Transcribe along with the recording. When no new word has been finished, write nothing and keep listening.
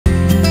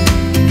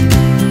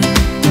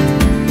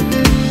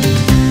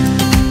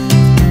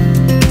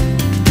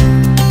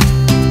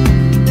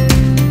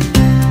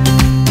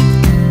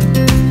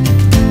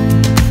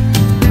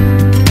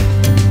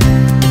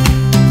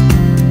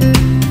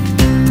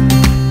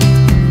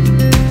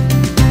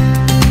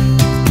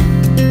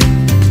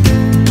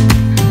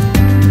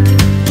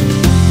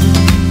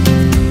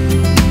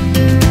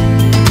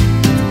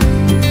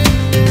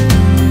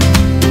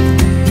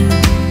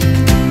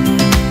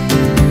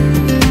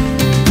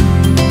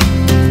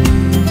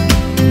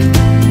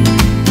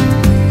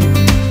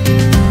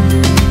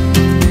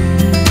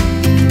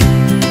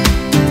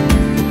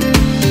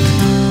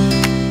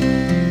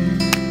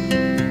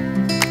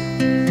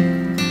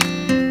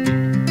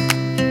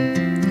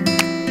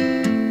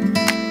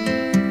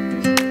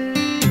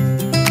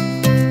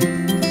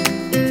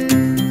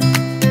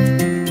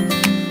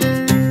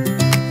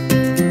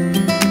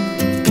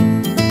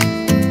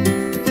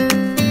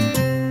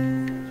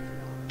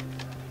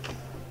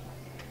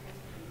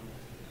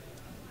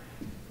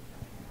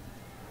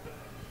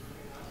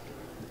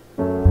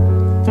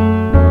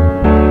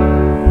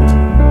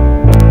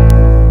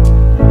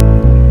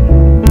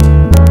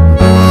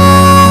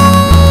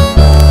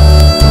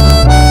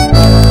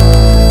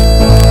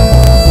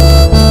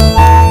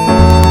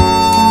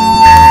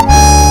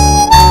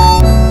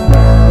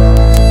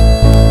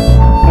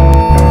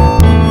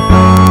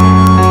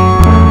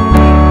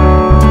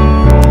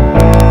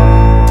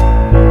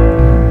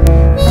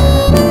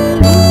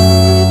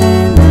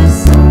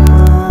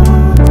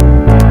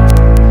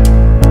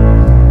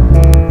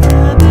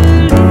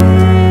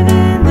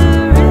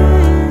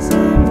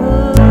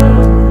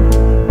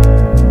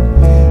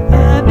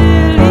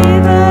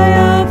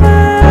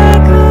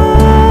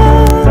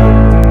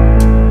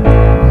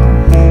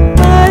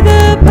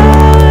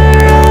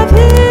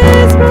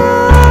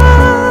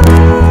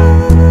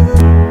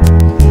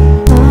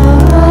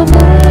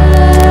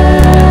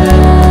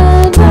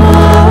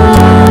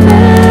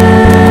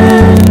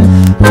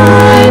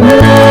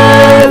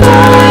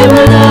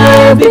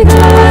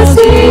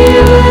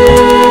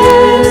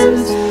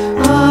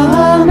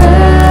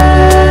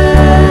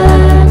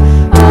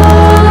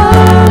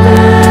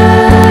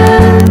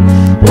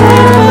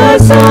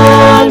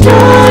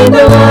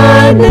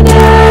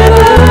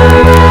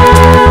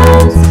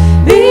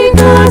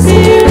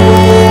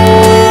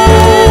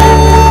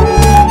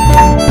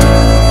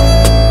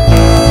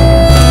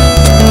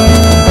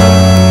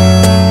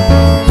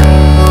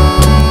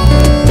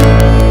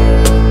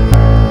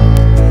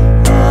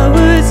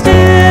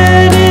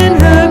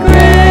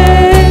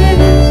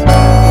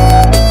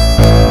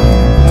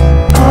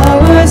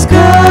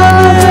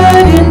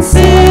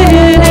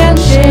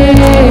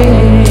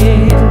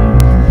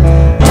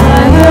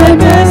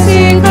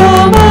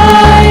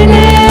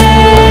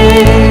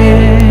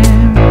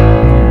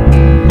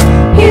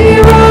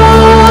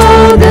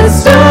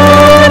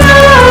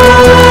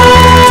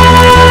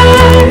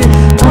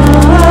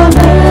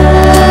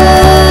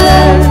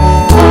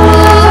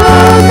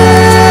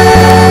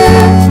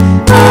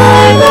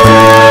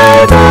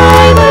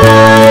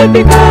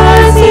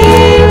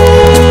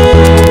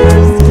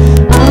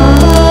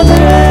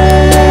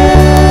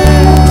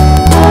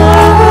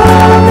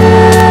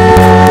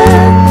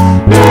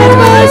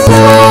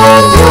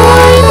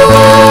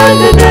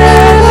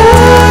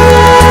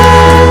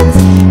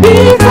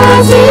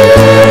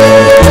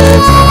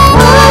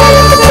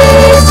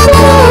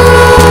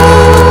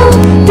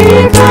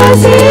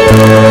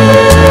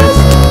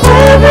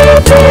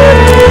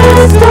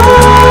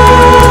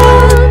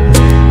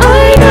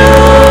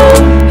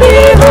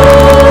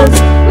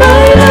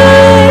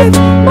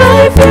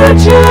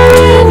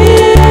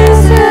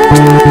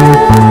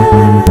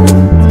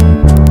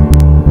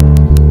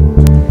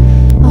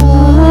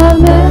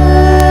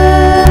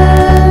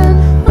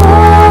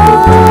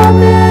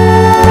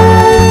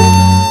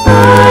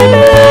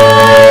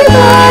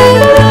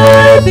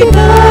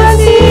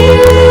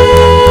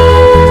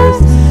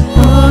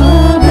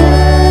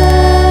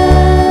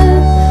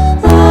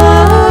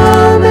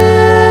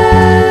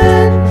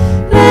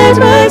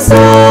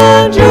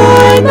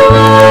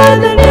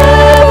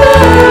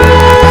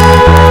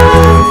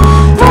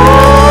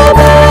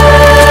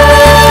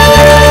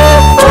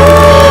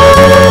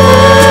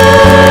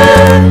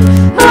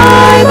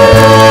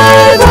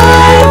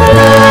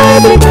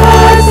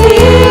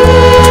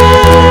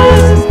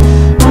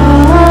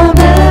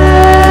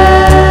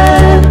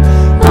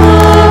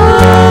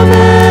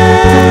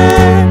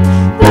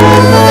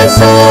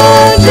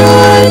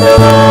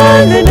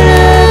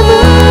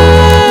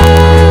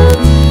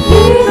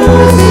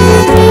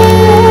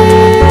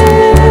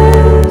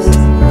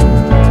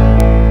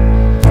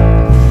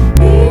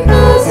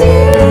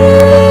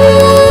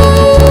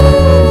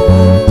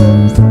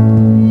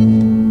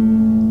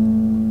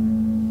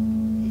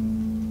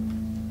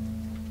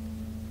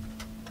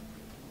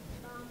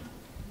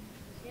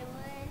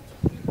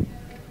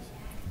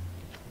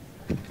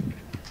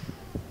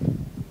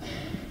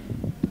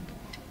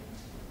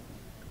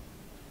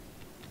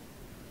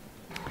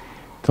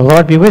The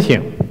Lord be with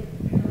you.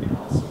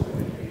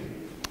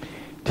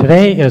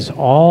 Today is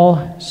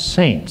All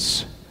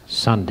Saints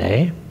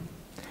Sunday,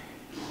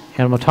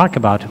 and we'll talk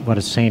about what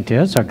a saint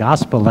is. Our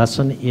gospel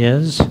lesson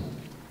is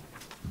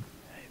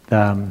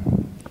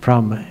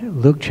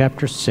from Luke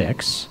chapter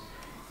 6,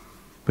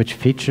 which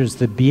features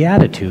the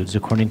Beatitudes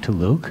according to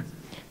Luke,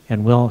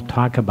 and we'll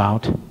talk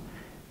about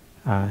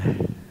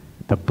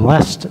the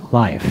blessed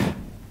life.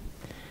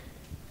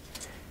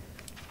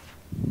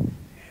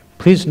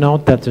 Please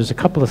note that there's a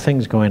couple of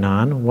things going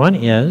on. One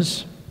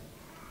is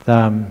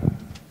on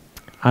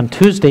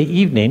Tuesday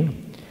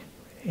evening,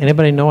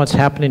 anybody know what's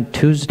happening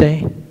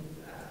Tuesday?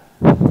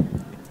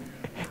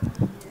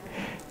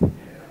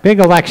 Big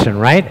election,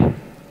 right?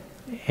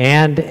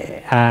 And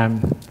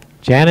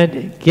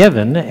Janet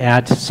Given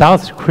at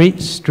South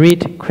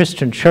Street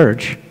Christian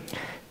Church,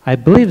 I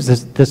believe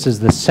this is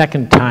the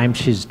second time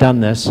she's done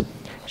this.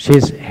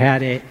 She's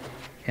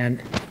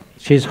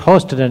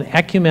hosted an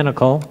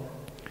ecumenical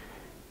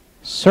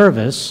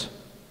service,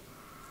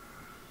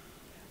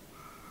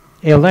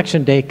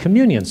 election day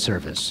communion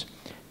service,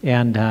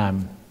 and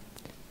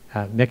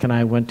Mick and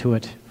I went to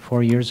it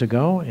 4 years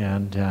ago,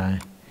 and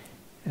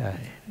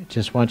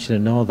just want you to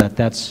know that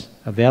that's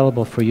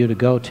available for you to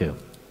go to.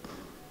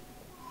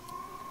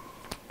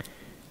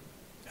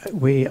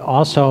 We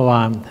also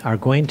are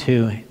going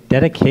to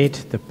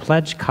dedicate the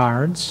pledge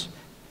cards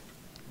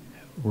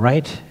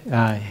right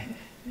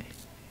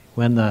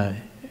when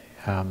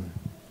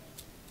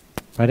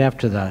right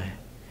after the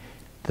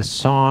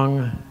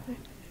song,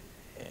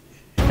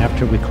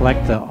 after we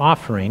collect the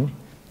offering,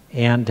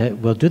 and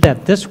we'll do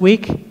that this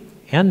week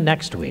and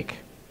next week.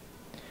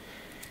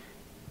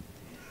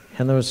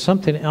 And there was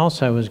something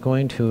else I was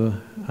going to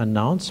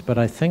announce, but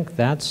I think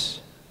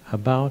that's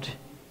about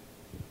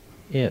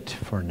it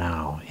for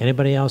now.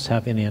 Anybody else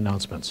have any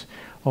announcements?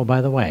 Oh, by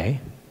the way,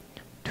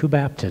 2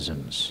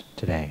 baptisms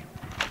today.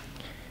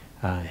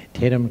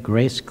 Tatum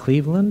Grace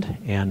Cleveland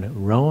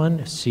and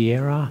Rowan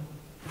Sierra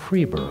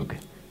Friberg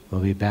will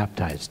be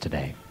baptized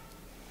today.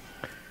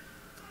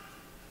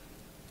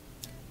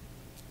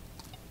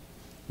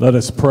 Let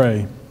us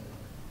pray.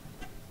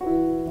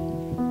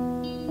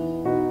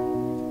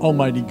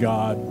 Almighty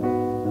God,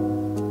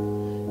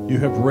 you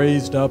have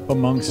raised up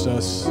amongst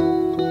us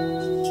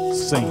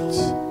saints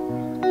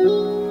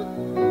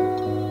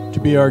to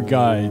be our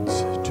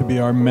guides, to be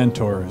our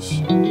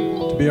mentors,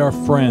 to be our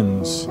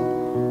friends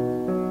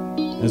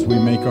as we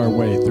make our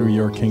way through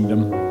your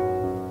kingdom.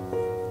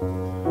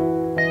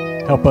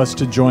 Help us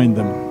to join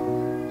them.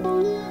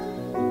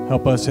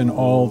 Help us in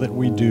all that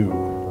we do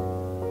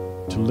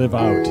to live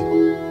out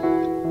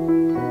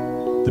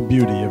the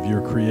beauty of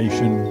your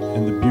creation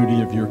and the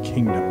beauty of your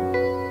kingdom.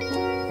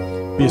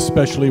 Be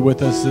especially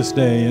with us this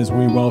day as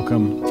we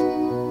welcome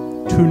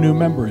 2 new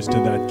members to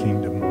that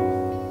kingdom.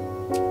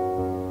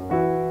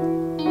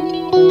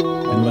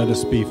 And let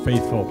us be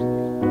faithful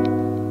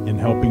in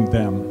helping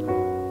them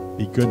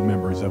be good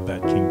members of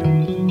that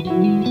kingdom.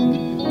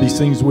 These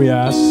things we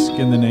ask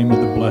in the name of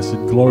the blessed,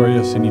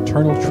 glorious, and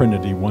eternal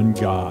Trinity, one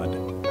God,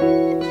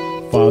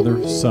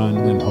 Father, Son,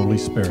 and Holy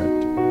Spirit.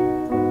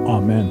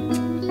 Amen.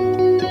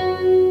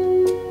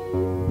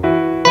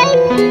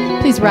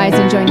 Please rise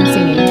and join in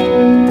singing.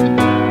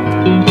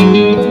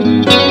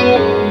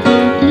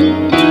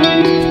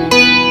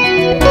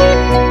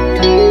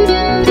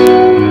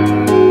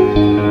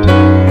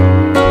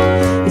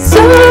 It's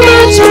so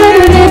much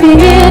harder living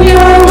in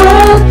your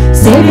world.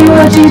 Savior,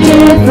 what you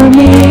did for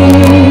me.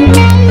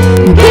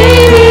 You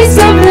gave me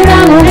something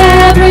I want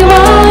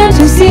everyone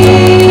to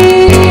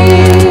see.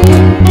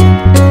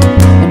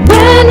 And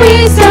when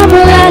we stumble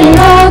and it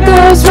all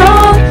goes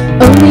wrong,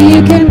 only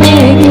you can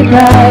make it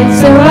right.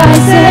 So I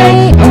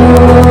say, oh,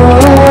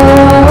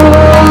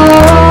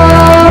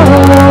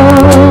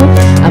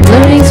 I'm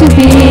learning to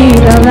be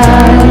the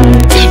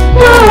light.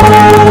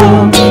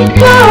 Oh,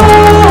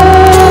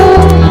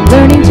 I'm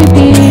learning to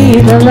be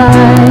the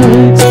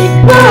light.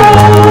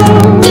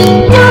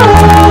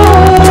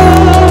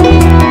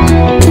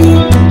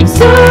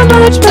 So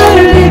much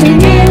better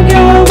living in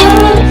your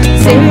world.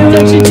 Say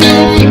what you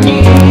did for me.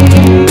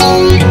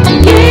 You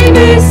gave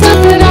me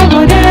something I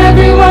want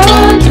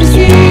everyone to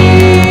see.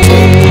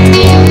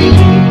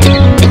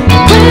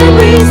 When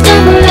we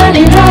stumble and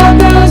it all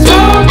goes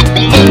wrong,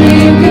 only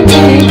you can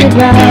make it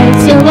right.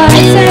 So I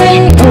say,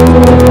 oh,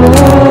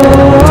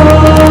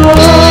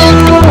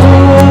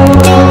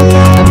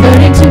 I'm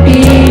learning to be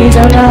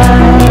the light.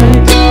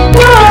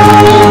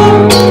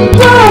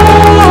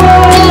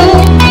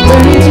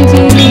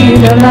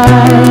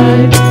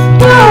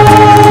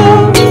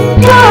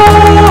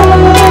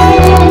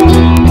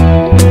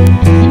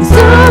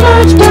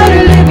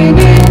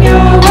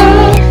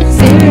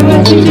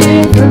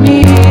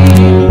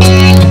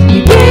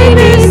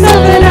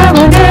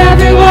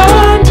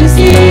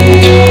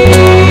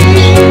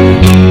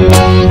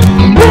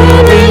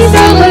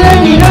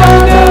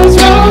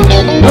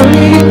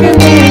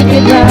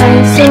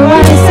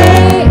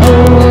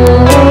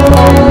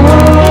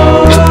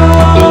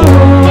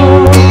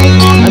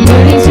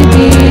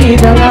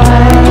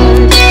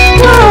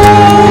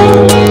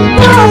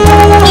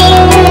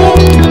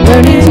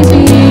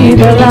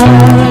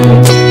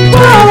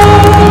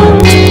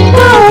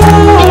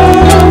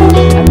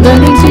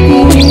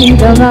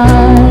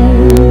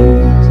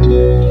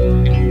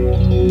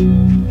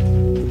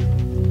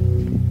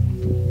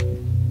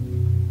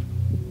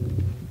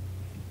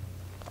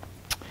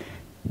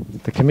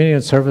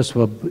 communion service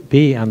will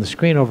be on the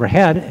screen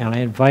overhead, and I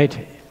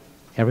invite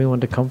everyone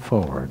to come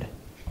forward.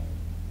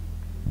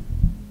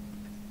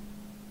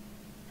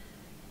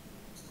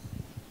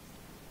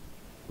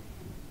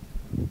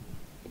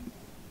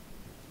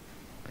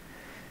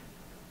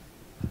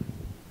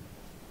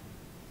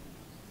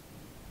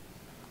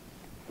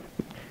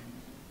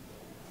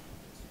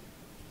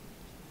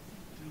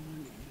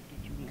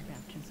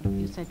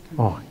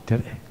 Oh,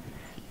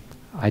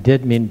 I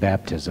did mean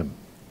baptism.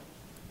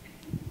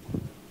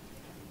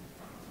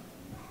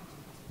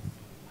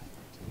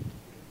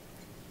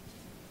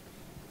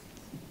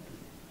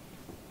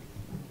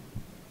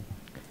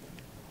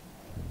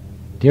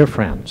 Dear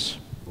friends,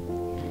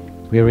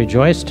 we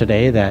rejoice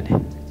today that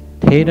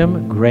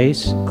Tatum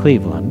Grace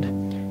Cleveland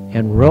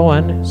and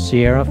Rowan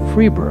Sierra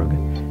Friberg,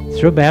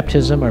 through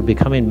baptism, are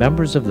becoming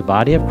members of the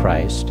body of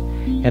Christ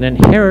and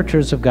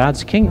inheritors of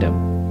God's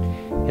kingdom.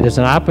 It is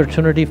an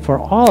opportunity for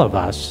all of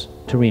us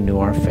to renew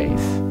our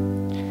faith.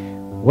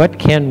 What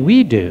can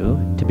we do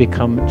to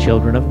become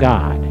children of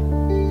God?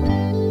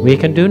 We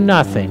can do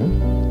nothing.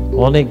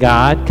 Only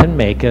God can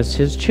make us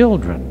His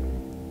children.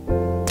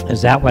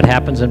 Is that what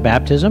happens in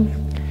baptism?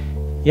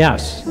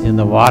 Yes, in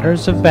the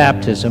waters of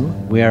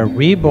baptism, we are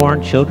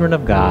reborn children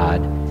of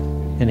God,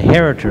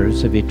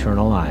 inheritors of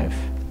eternal life.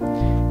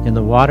 In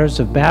the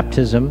waters of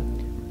baptism,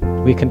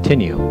 we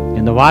continue.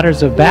 In the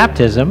waters of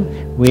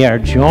baptism, we are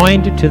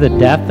joined to the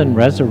death and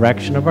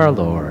resurrection of our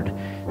Lord,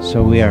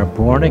 so we are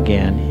born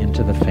again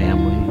into the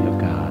family of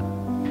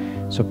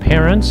God. So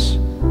parents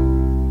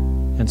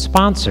and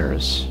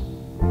sponsors,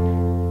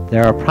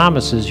 there are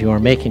promises you are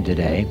making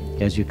today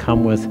as you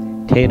come with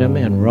Tatum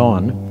and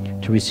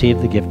Rowan to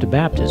receive the gift of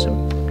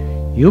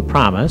baptism. You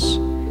promise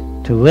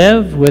to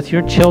live with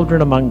your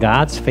children among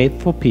God's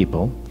faithful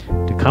people,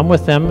 to come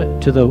with them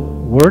to the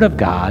Word of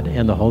God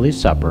and the Holy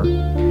Supper,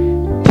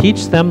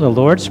 teach them the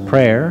Lord's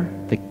Prayer,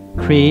 the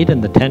Creed,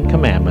 and the Ten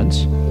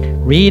Commandments,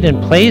 read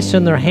and place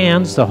in their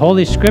hands the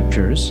Holy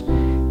Scriptures,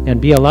 and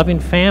be a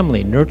loving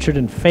family nurtured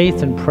in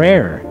faith and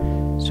prayer,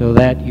 so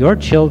that your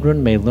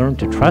children may learn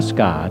to trust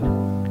God,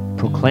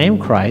 proclaim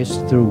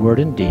Christ through word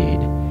and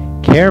deed,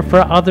 care for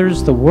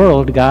others, the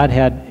world God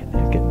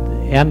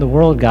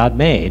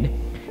made,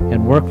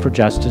 and work for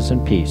justice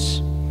and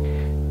peace.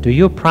 Do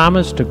you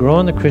promise to grow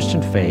in the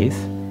Christian faith,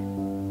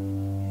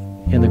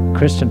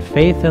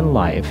 and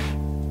life?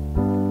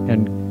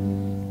 And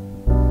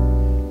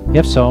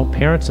if so,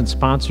 parents and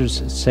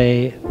sponsors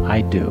say,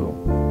 I do.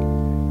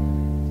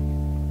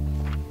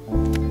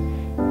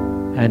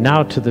 And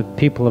now to the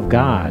people of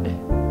God,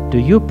 do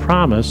you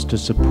promise to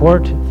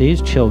support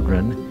these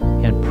children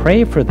and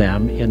pray for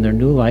them in their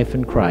new life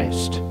in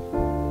Christ?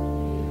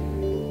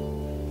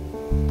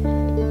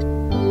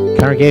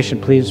 Congregation,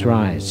 please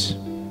rise.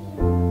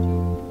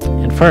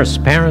 And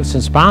first, parents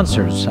and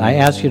sponsors, I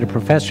ask you to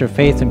profess your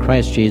faith in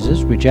Christ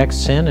Jesus, reject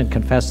sin, and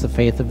confess the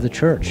faith of the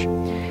church.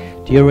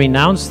 Do you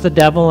renounce the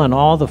devil and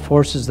all the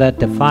forces that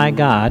defy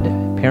God?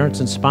 Parents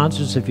and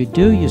sponsors, if you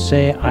do, you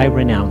say, I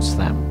renounce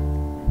them.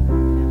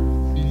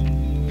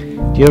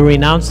 Do you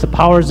renounce the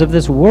powers of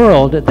this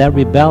world that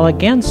rebel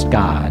against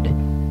God?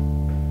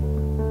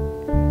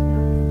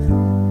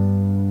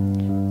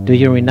 Do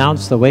you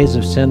renounce the ways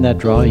of sin that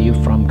draw you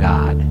from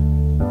God?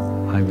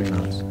 I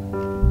renounce.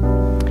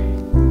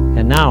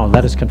 And now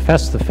let us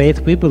confess the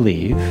faith we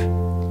believe,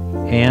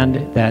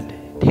 and that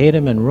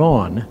Tatum and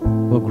Rowan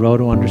will grow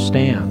to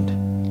understand.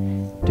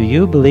 Do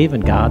you believe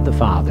in God the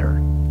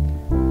Father?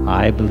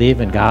 I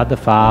believe in God the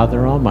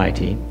Father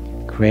Almighty,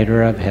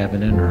 creator of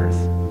heaven and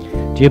earth.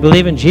 Do you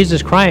believe in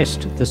Jesus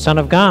Christ, the Son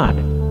of God?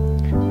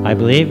 I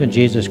believe in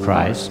Jesus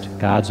Christ,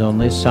 God's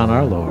only Son,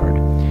 our Lord,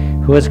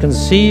 who was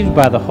conceived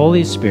by the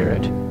Holy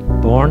Spirit,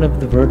 born of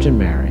the Virgin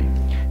Mary,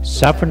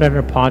 suffered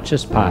under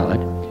Pontius Pilate,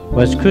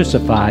 was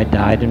crucified,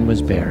 died, and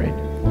was buried.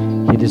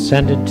 He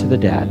descended to the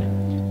dead.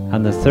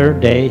 On the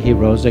third day he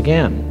rose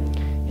again.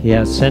 He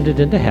ascended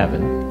into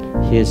heaven.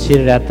 He is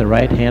seated at the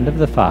right hand of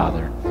the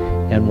Father,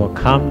 and will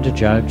come to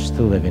judge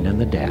the living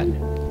and the dead.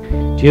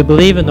 Do you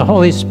believe in the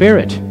Holy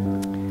Spirit?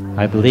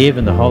 I believe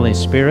in the Holy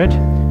Spirit,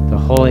 the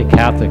Holy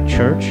Catholic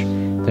Church,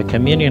 the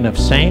communion of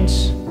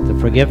saints, the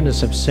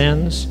forgiveness of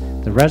sins,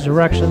 the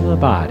resurrection of the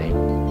body,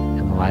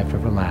 and the life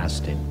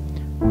everlasting.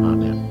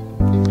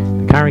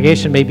 Amen. The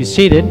congregation may be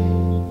seated.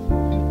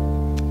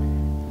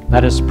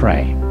 Let us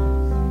pray.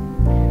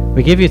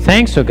 We give you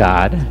thanks, O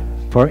God,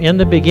 for in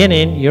the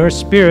beginning your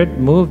Spirit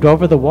moved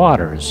over the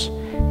waters,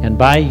 and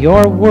by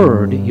your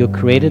word you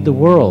created the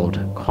world,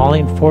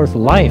 calling forth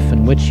life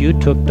in which you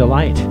took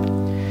delight.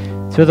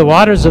 Through the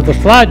waters of the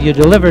flood you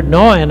delivered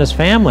Noah and his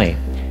family,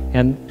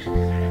 and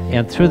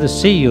through the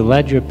sea you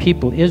led your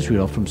people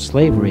Israel from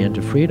slavery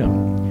into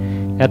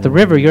freedom. At the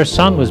river your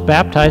Son was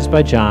baptized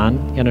by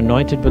John and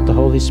anointed with the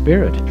Holy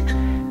Spirit.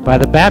 By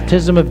the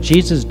baptism of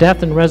Jesus'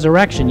 death and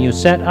resurrection you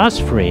set us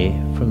free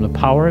from the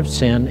power of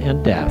sin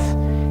and death,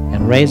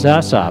 and raise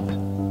us up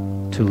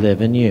to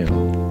live in you.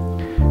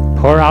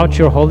 Pour out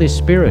your Holy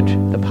Spirit,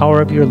 the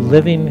power of your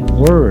living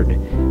word,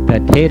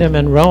 that Tatum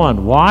and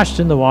Rowan, washed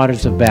in the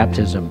waters of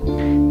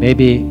baptism, may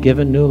be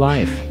given new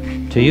life.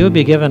 To you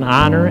be given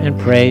honor and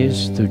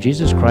praise through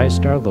Jesus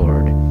Christ our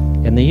Lord,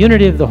 in the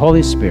unity of the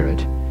Holy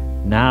Spirit,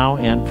 now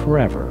and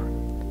forever.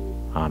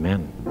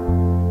 Amen.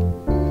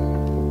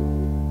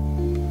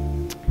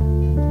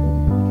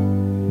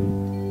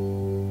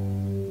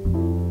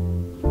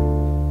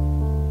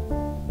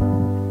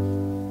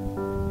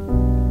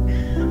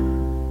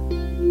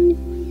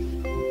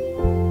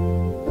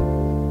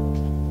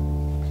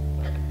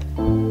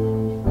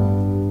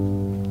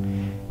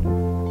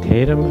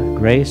 Tatum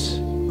Grace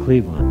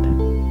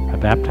Cleveland, I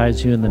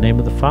baptize you in the name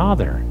of the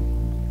Father,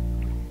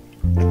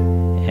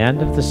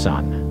 and of the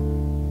Son,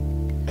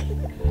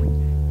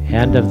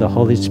 and of the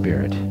Holy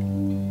Spirit.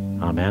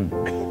 Amen.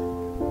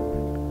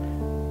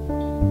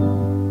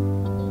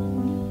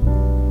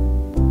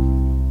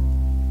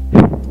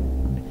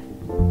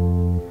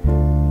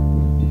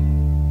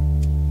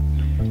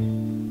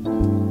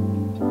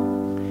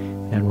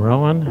 And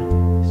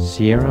Rowan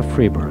Sierra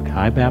Friberg,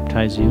 I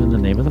baptize you in the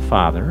name of the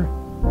Father,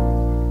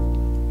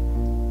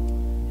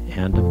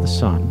 and of the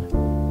Son,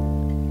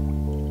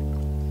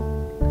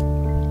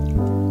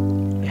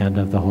 and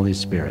of the Holy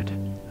Spirit.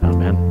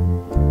 Amen.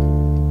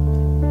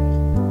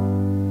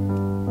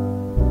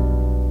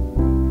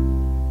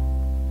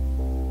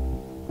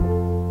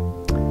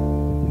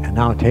 And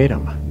now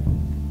Tatum.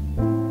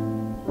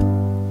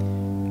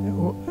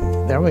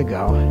 There we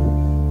go.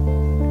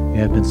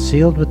 You have been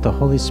sealed with the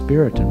Holy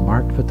Spirit and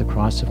marked with the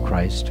cross of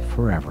Christ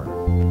forever.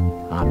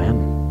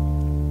 Amen.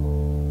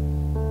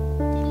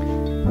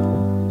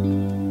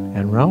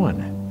 And Rowan,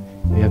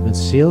 you have been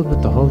sealed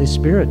with the Holy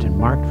Spirit and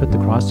marked with the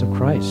cross of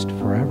Christ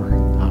forever.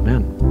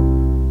 Amen.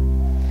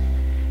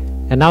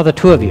 And now the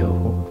two of you.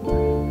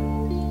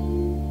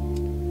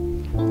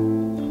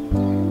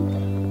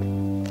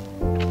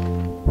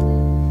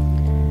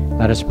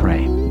 Let us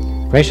pray.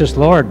 Gracious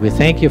Lord, we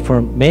thank you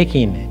for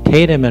making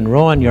Tatum and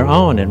Rowan your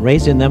own and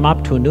raising them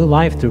up to a new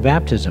life through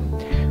baptism.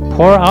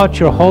 Pour out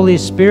your Holy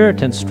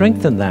Spirit and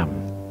strengthen them.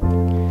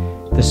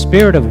 The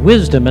spirit of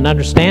wisdom and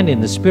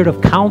understanding, the spirit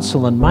of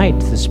counsel and might,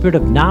 the spirit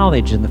of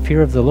knowledge and the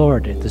fear of the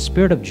Lord, the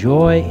spirit of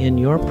joy in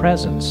your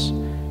presence.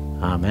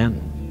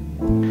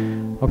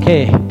 Amen.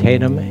 Okay,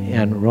 Tatum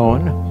and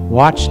Rowan,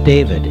 watch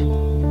David.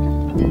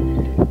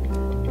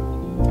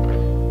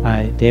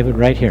 David,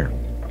 right here.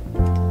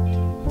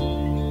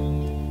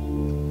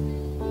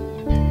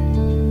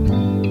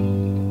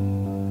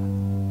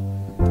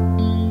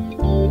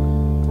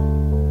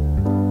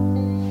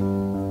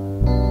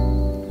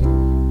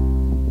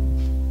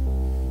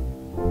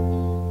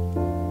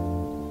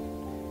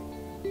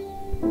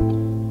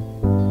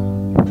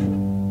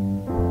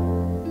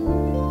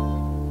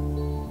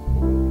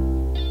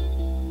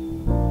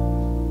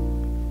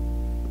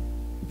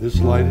 This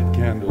lighted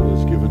candle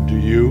is given to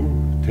you,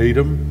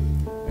 Tatum,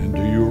 and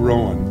to you,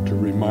 Rowan, to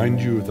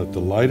remind you that the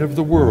light of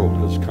the world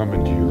has come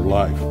into your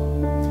life.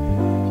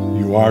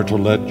 You are to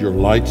let your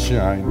light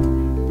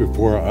shine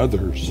before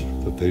others,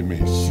 that they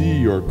may see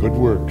your good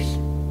works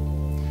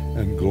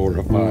and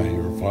glorify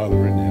your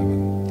Father in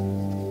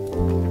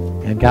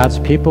heaven. And God's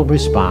people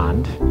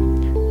respond,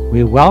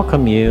 we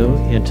welcome you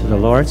into the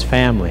Lord's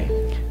family.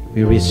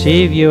 We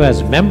receive you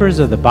as members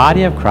of the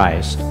body of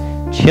Christ,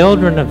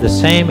 children of the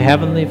same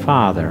Heavenly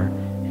Father,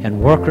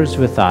 and workers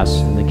with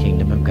us in the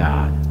kingdom of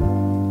God.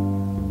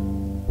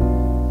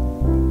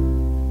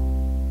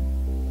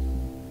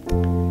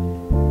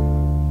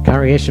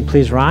 Congregation,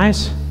 please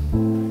rise.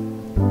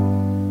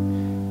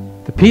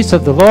 The peace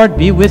of the Lord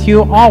be with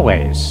you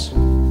always.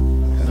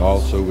 And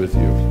also with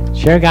you.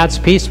 Share God's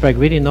peace by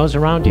greeting those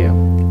around you.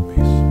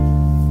 Peace.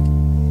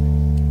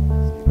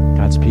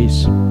 God's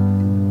peace.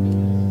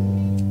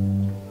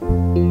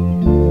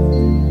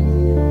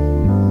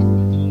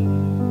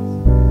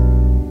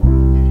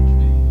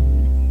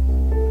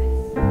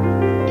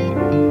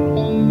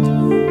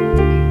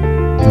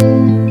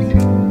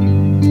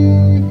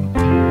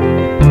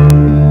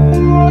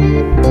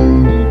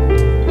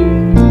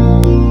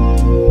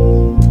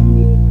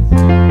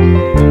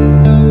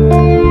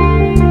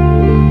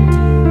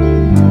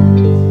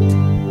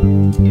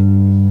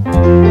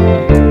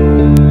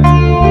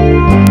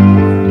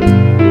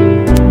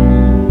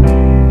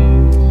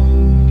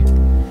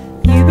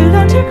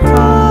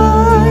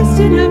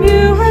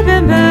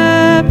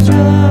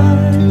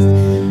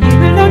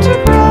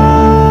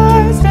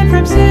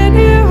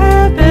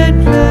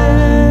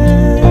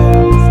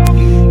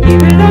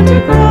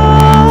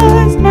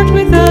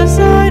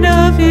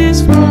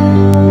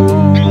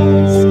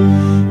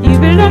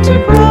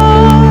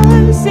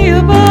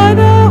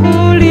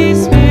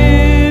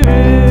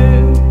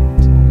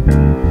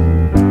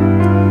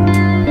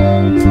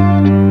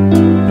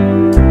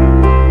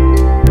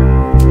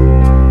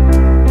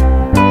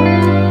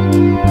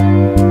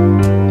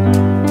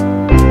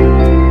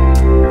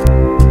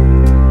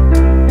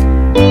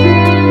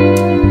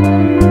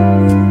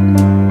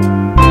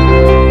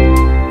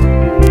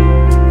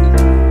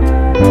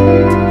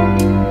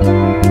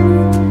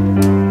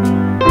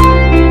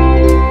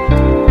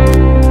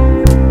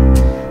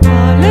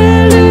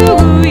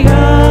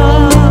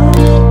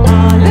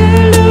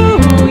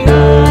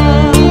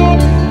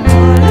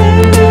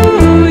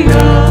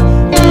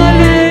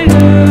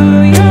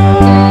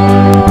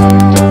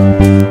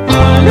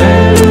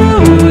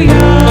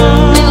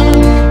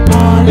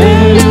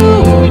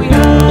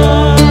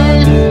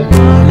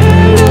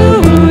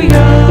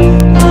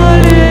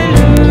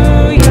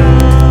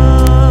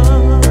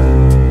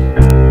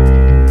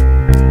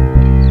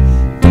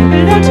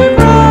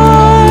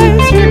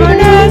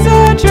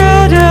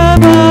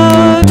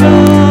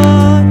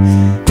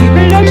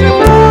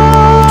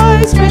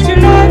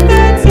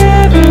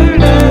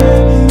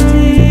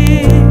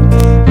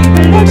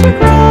 unto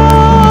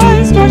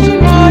Christ,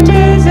 washing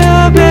waters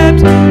of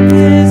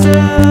baptism.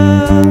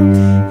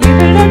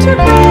 Even unto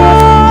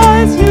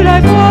Christ, new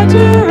life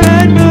water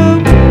and the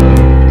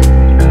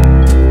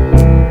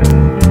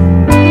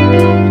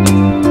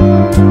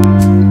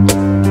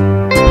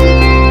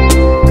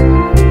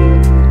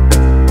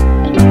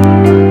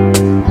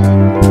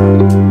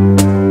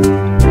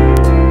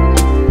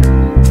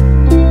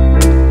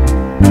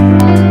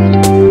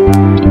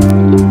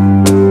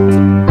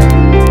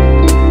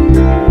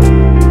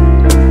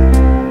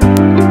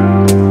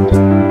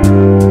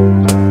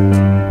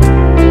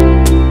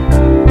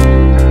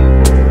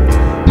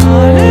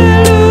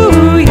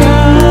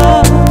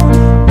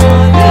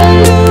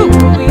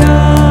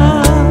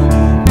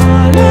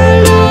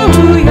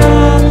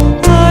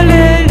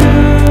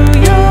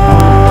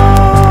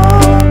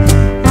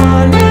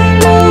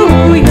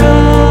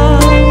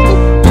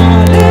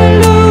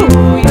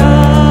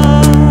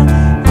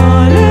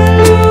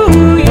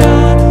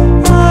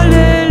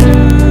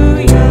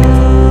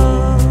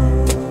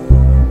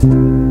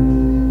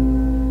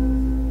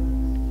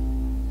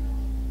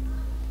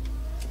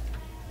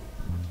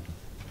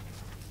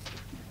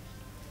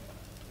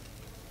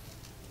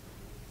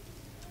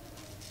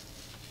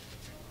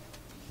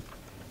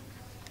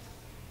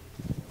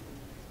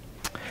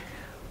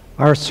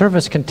Our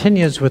service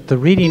continues with the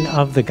reading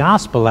of the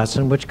gospel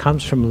lesson, which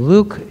comes from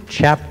Luke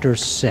chapter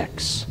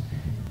 6.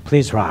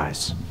 Please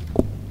rise.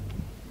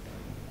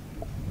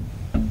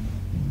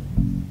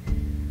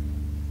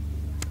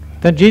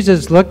 Then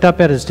Jesus looked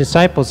up at his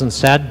disciples and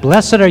said,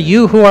 "Blessed are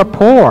you who are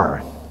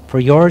poor, for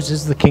yours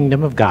is the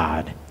kingdom of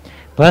God.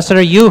 Blessed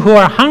are you who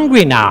are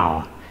hungry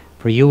now,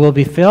 for you will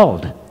be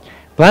filled.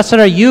 Blessed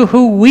are you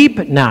who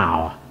weep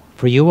now,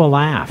 for you will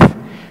laugh.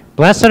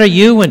 Blessed are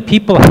you when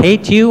people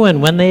hate you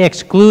and when they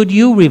exclude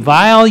you,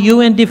 revile you,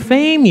 and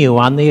defame you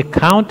on the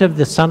account of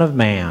the Son of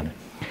Man.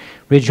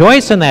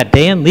 Rejoice in that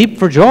day and leap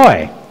for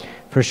joy,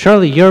 for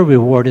surely your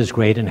reward is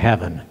great in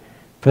heaven.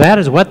 For that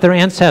is what their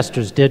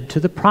ancestors did to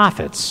the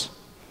prophets.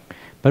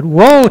 But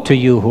woe to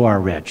you who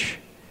are rich,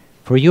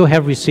 for you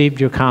have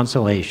received your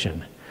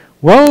consolation.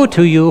 Woe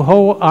to you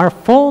who are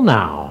full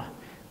now,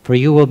 for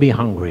you will be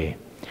hungry.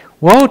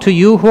 Woe to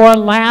you who are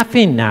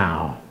laughing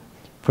now,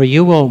 for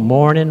you will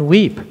mourn and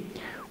weep.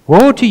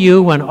 Woe to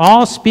you when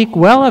all speak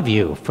well of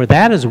you, for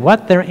that is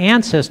what their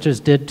ancestors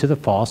did to the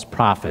false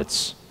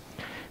prophets.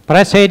 But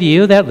I say to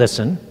you that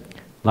listen,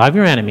 love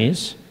your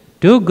enemies,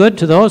 do good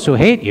to those who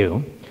hate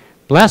you,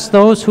 bless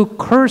those who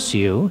curse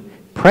you,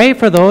 pray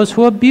for those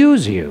who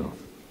abuse you.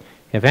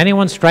 If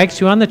anyone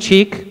strikes you on the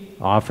cheek,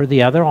 offer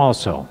the other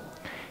also.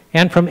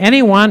 And from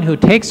anyone who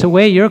takes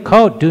away your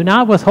coat, do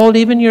not withhold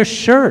even your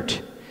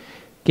shirt.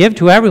 Give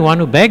to everyone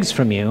who begs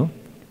from you,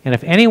 and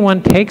if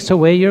anyone takes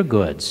away your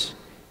goods,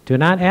 do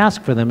not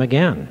ask for them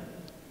again.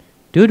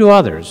 Do to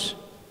others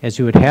as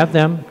you would have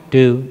them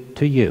do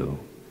to you.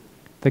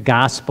 The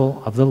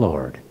gospel of the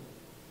Lord.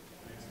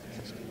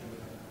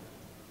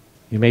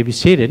 You may be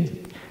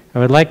seated. I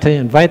would like to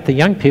invite the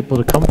young people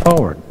to come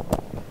forward.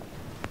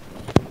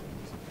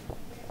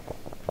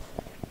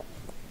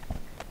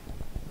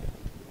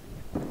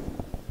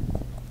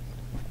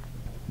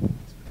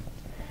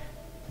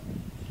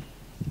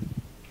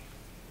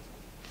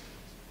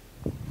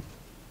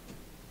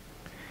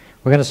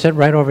 We're going to sit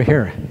right over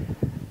here.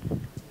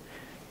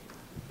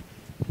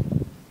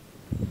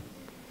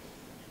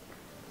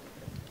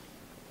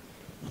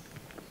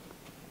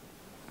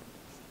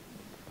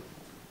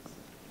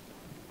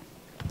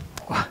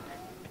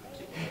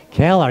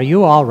 Cal, are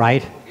you all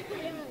right?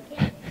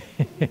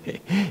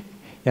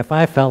 If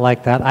I felt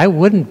like that, I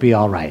wouldn't be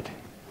all right.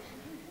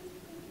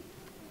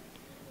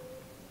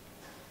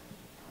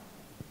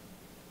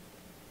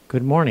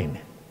 Good morning.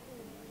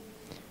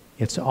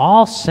 It's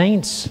All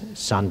Saints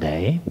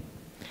Sunday.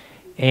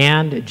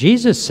 And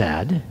Jesus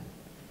said,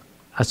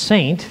 a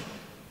saint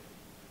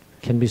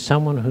can be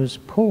someone who's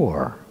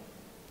poor,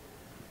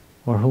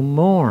 or who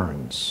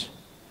mourns,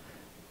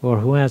 or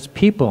who has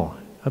people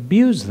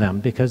abuse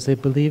them because they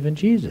believe in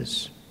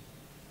Jesus.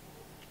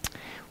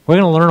 We're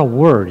going to learn a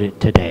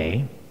word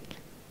today,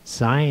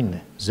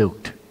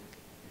 Sehnsucht.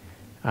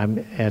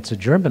 It's a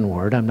German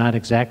word. I'm not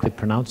exactly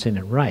pronouncing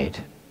it right,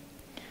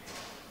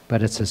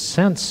 but it's a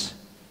sense.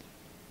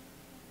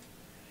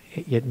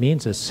 It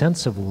means a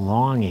sense of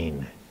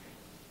longing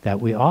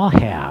that we all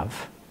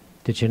have.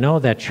 Did you know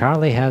that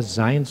Charlie has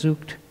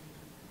Sehnsucht?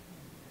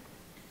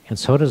 And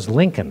so does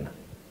Lincoln.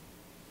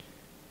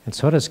 And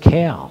so does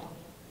Cal.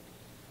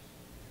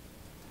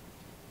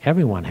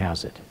 Everyone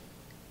has it.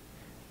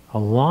 A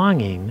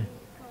longing.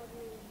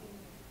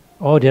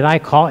 Oh, did I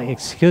call?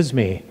 Excuse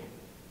me.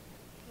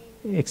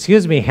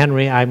 Excuse me,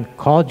 Henry. I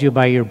called you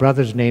by your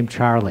brother's name,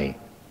 Charlie.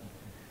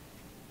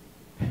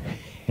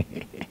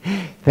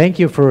 Thank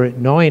you for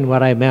knowing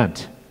what I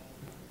meant.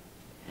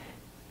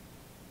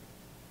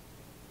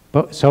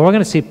 So we're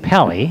going to see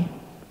Pelly,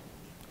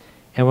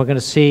 and we're going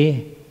to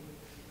see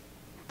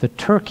the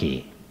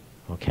turkey,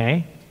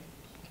 okay?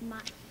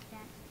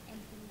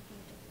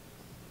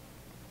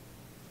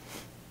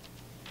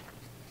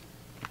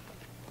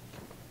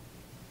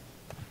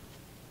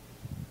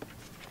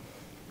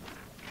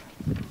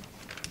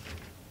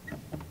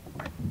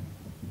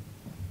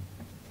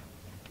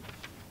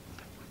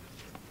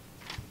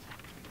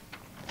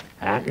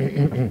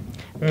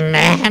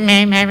 Meh,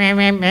 meh, meh, meh,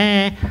 meh,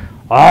 meh.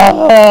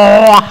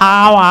 Oh,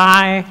 how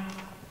I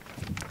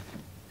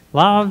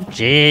love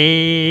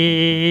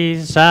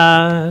Jesus.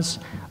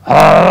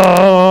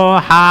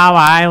 Oh, how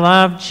I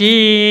love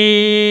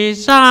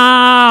Jesus.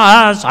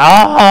 Oh,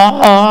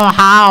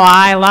 how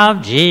I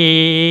love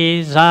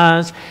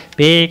Jesus,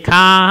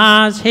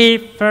 because he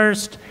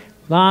first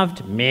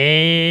loved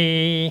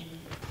me.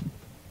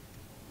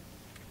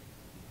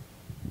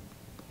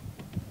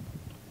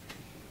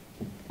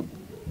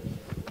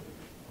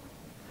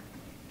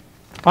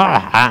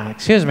 Oh,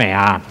 excuse me.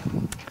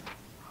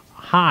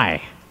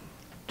 Hi,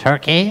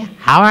 Turkey.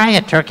 How are you,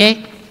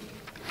 Turkey?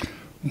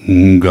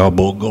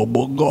 Gobble,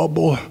 gobble,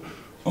 gobble.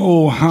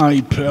 Oh,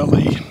 hi,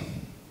 Pelly.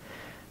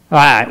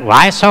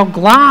 Why so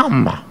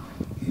glum?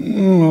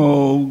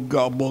 Oh,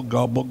 gobble,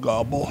 gobble,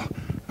 gobble.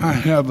 I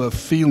have a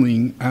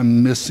feeling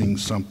I'm missing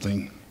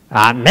something.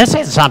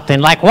 Missing something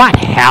like what?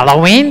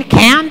 Halloween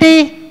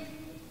candy?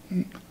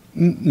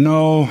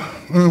 No,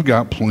 I've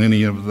got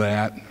plenty of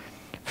that.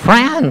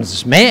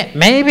 Friends,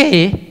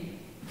 maybe.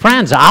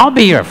 Friends, I'll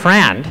be your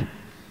friend.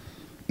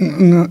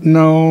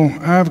 No,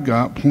 I've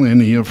got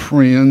plenty of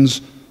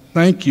friends.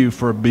 Thank you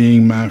for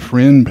being my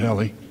friend,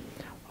 Pelly.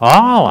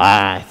 Oh,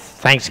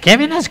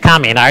 Thanksgiving is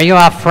coming. Are you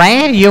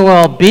afraid you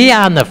will be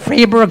on the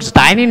Friberg's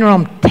dining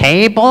room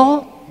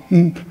table?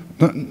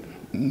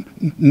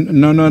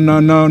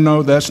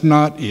 No, that's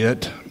not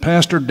it.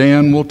 Pastor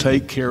Dan will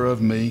take care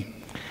of me.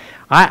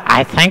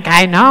 I think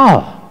I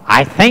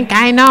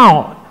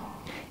know.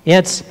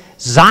 It's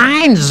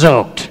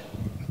Zeinzucht.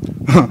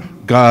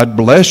 God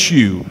bless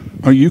you.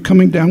 Are you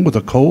coming down with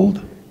a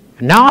cold?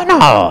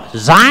 No,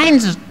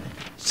 Zeinzucht.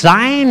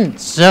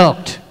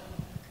 Zeinzucht.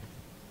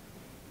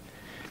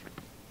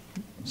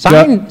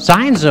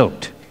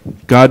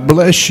 God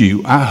bless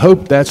you. I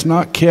hope that's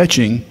not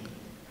catching.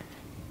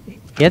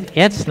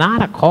 It's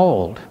not a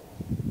cold.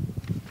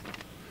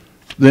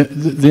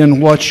 Then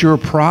what's your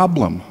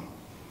problem?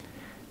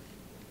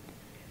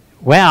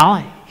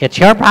 Well, it's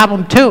your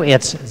problem too.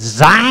 It's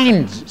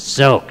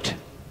Zeinzucht.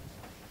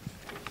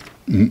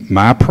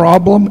 My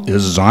problem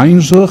is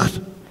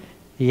Sehnsucht?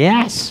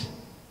 Yes.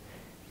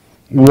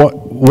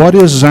 What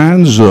is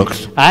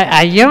Sehnsucht?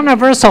 A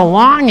universal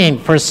longing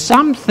for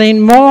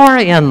something more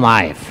in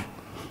life.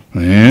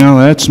 Yeah,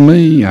 that's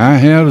me. I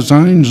have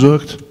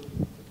Sehnsucht.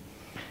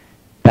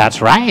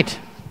 That's right.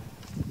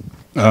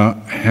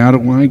 How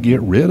do I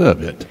get rid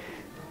of it?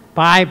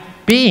 By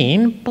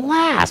being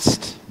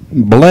blessed.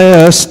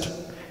 Blessed?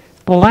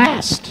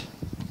 Blessed.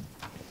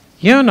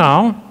 You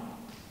know,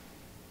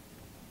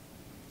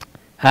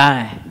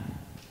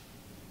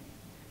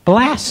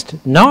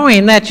 blessed,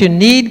 knowing that you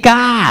need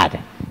God.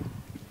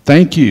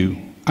 Thank you.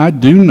 I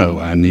do know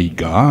I need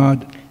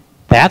God.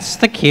 That's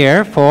the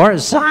cure for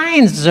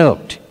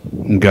Sehnsucht.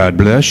 God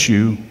bless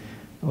you.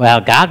 Well,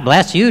 God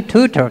bless you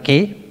too,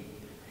 Turkey.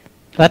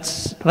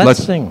 Let's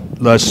sing.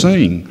 Let's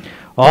sing.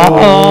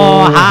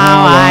 Oh,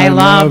 how I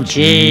love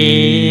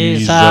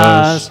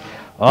Jesus.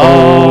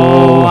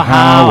 Oh,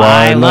 how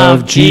I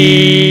love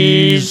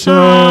Jesus.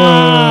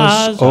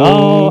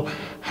 Oh,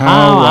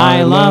 how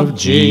I love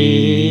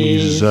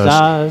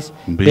Jesus,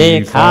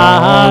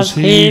 because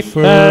he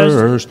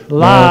first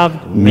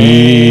loved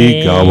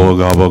me. Gobble,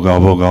 gobble,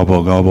 gobble,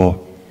 gobble,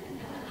 gobble.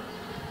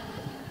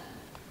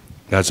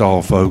 That's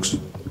all, folks.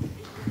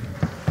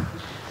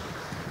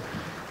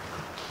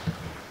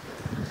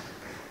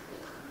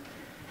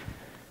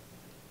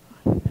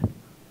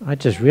 I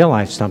just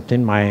realized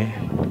something. My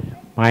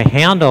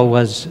handle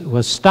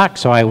was stuck,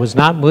 so I was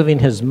not moving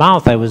his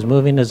mouth, I was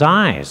moving his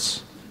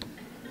eyes.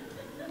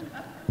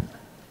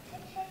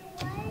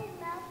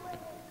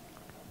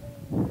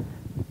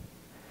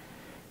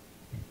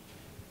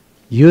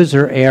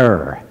 User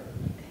error.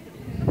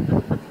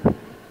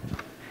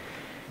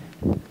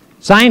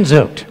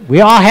 Sehnsucht.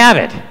 We all have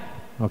it.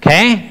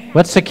 Okay?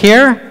 What's the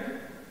cure?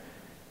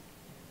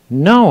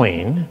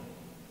 Knowing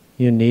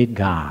you need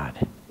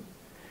God.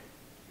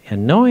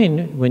 And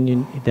knowing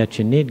that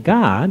you need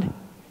God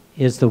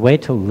is the way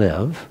to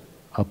live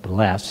a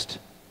blessed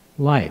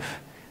life,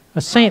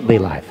 a saintly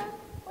life.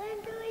 When I was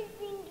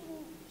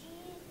singing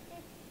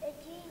Jesus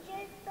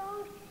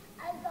song,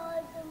 I saw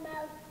his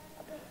mouth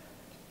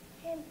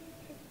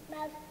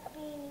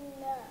being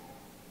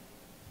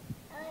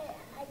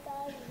I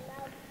saw his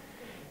mouth.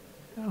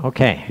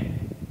 Okay.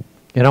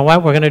 You know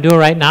what we're going to do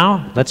right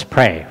now? Let's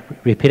pray.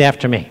 Repeat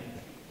after me.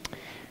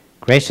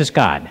 Gracious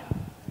God,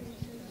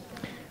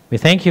 we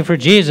thank you for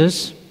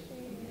Jesus.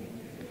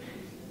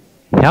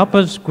 Help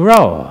us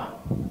grow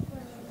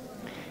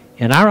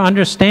in our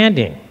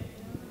understanding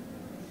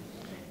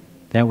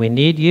that we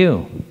need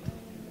you.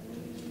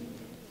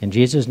 In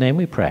Jesus' name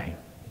we pray.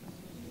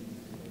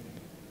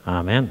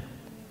 Amen.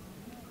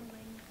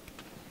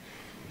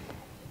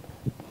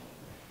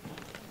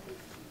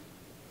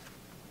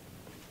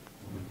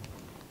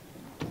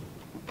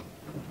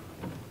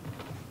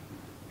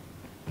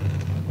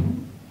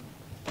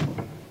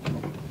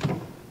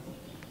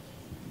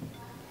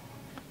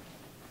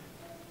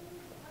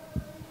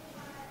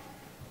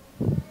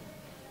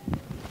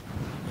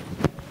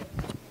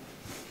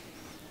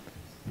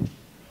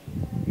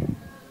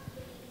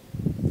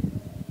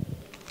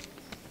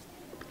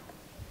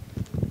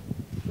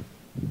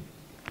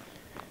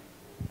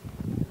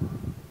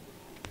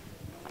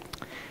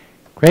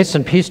 Grace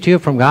and peace to you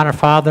from God our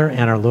Father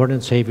and our Lord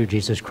and Savior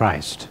Jesus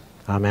Christ.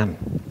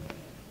 Amen.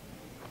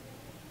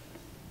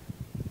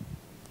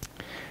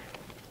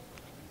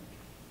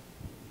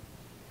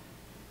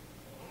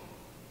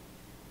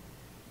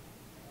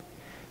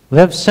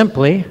 Live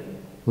simply,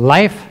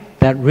 life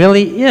that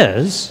really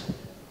is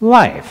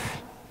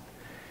life.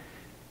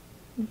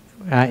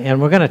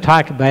 And we're going to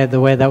talk, by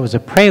the way, that was a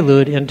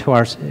prelude into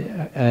our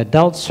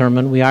adult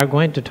sermon. We are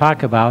going to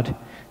talk about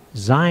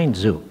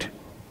Sehnsucht.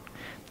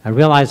 I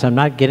realize I'm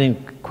not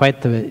getting quite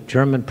the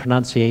German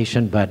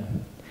pronunciation, but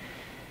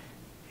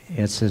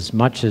it's as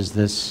much as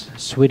this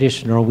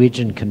Swedish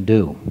Norwegian can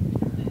do.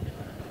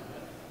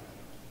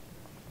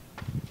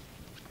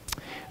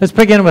 Let's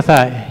begin with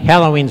a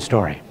Halloween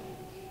story.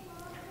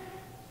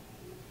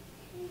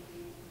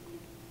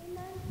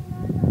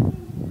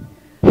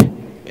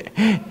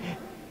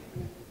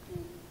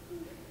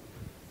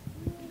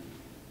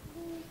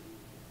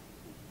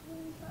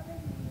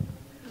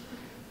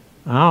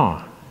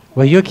 Oh.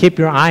 Well, you keep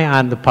your eye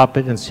on the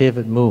puppet and see if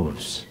it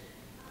moves.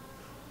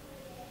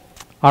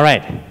 All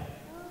right.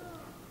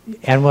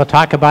 And we'll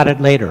talk about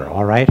it later,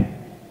 all right?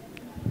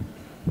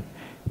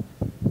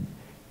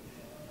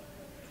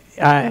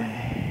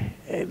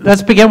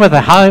 Let's begin with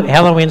a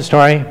Halloween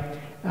story.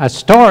 A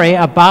story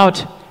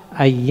about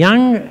a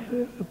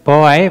young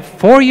boy,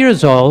 4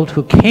 years old,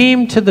 who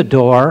came to the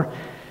door,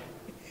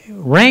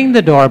 rang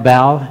the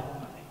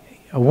doorbell.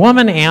 A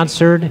woman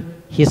answered.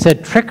 He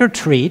said, "Trick or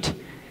treat,"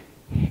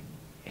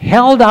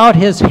 held out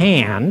his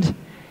hand,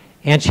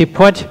 and she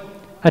put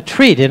a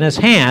treat in his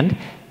hand,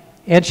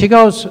 and she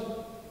goes,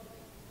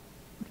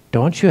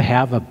 "Don't you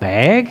have a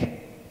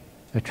bag?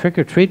 A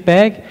trick-or-treat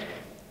bag?"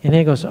 And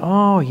he goes,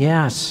 "Oh,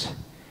 yes,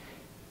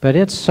 but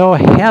it's so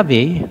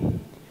heavy,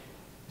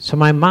 so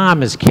my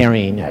mom is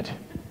carrying it."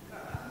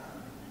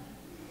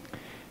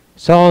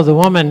 So the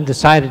woman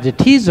decided to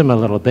tease him a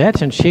little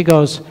bit, and she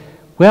goes,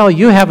 "Well,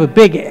 you have a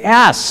big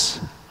S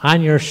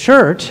on your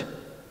shirt.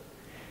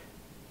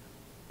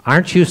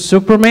 Aren't you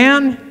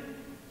Superman?"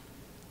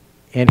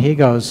 And he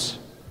goes,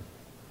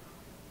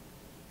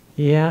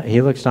 "Yeah."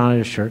 He looks down at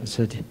his shirt and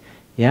said,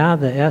 "Yeah,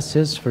 the S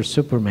is for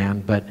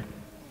Superman, but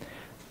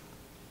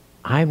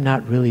I'm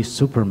not really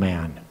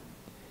Superman.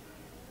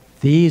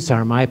 These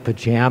are my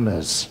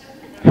pajamas."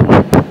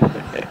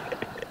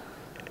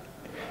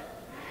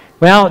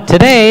 Well,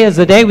 today is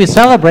the day we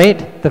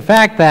celebrate the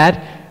fact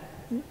that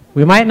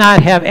we might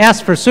not have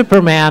S for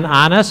Superman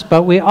on us,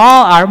 but we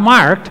all are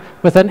marked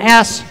with an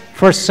S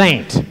for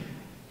saint.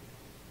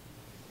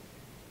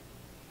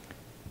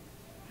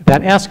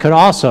 That S could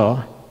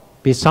also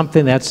be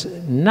something that's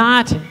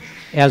not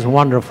as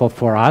wonderful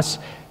for us,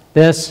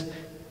 this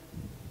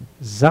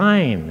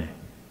Sehnsucht.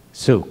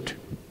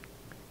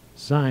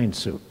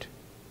 Sehnsucht.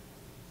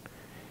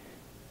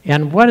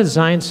 And what is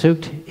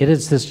Sehnsucht? It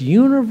is this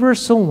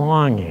universal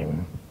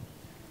longing,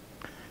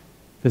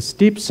 this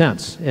deep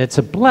sense. It's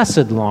a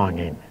blessed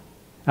longing.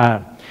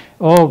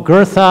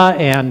 Goethe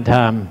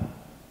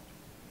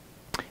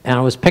and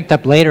it was picked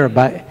up later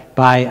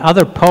by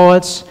other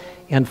poets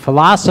and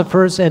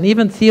philosophers and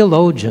even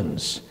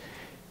theologians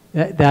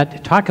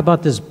that talk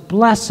about this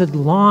blessed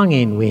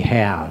longing we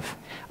have,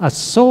 a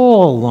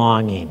soul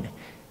longing,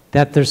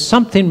 that there's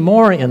something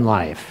more in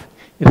life.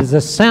 It is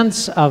a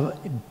sense of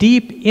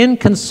deep,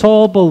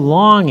 inconsolable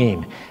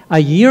longing, a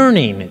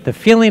yearning, the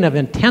feeling of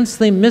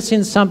intensely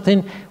missing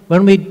something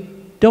when we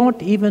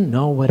don't even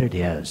know what it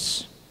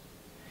is.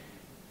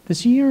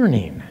 This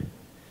yearning.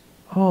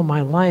 Oh,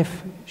 my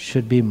life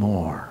should be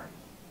more.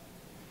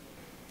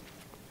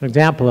 An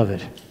example of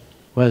it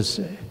was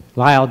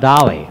Lyle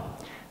Dolly.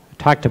 I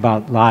talked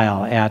about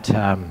Lyle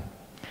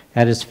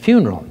at his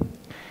funeral.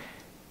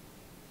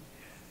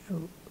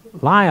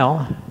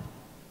 Lyle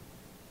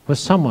was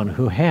someone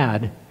who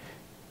had,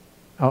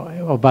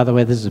 by the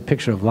way, this is a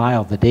picture of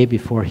Lyle the day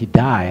before he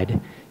died.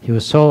 He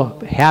was so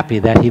happy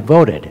that he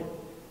voted.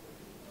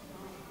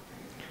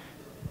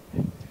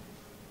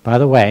 By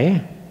the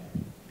way,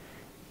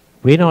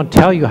 we don't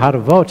tell you how to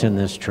vote in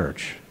this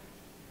church.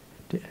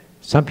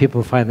 Some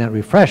people find that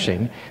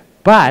refreshing,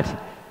 but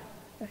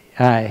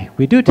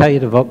we do tell you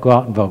to vote, go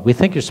out and vote. We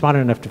think you're smart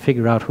enough to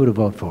figure out who to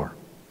vote for.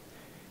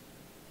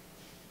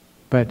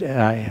 But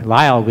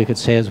Lyle, we could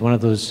say, is one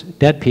of those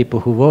dead people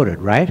who voted,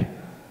 right?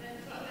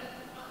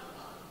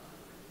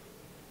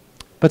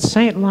 But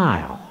St.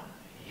 Lyle,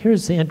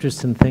 here's the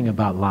interesting thing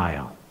about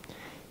Lyle.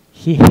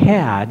 He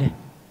had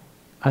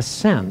a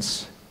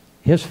sense,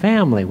 his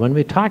family, when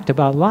we talked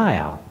about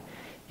Lyle,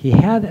 he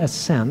had a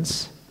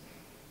sense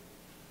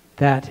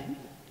that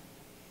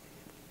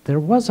there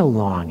was a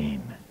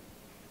longing.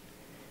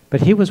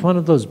 But he was one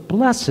of those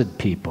blessed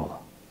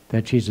people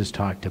that Jesus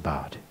talked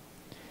about,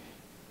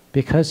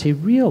 because he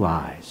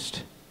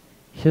realized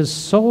his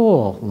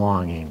soul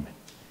longing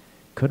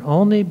could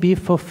only be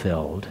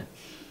fulfilled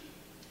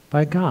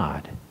by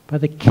God, by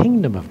the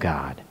kingdom of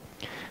God.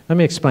 Let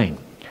me explain.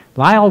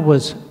 Lyle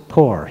was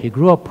poor. He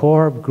grew up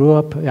poor,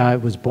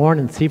 was born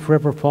in Thief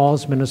River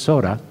Falls,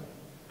 Minnesota.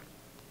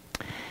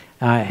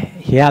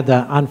 He had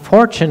the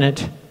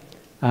unfortunate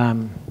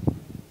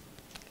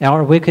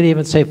or we could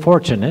even say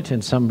fortunate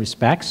in some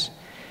respects,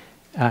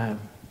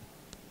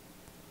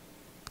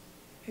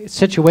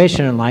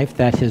 situation in life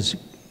that his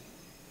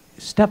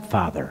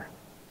stepfather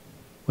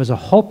was a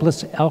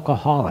hopeless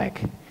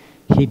alcoholic.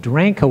 He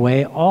drank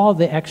away all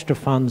the extra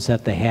funds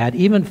that they had,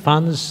 even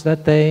funds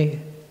that they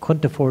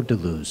couldn't afford to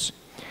lose.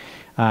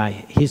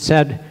 He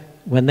said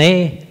when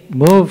they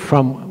moved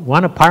from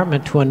one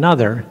apartment to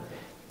another,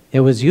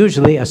 it was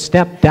usually a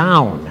step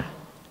down,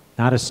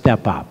 not a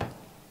step up.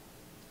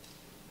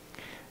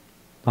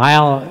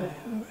 Lyle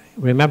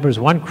remembers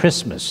one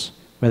Christmas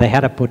where they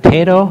had a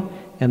potato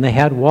and they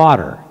had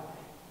water.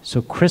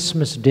 So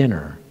Christmas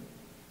dinner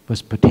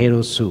was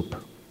potato soup.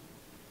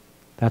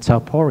 That's how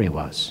poor he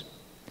was.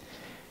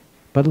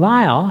 But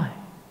Lyle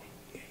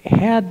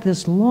had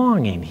this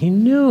longing. He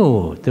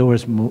knew there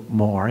was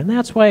more. And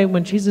that's why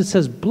when Jesus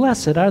says,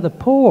 "Blessed are the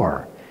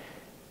poor,"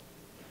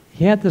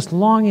 he had this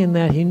longing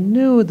that he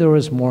knew there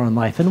was more in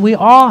life. And we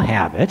all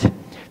have it.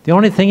 The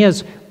only thing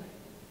is,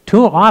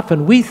 too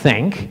often we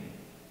think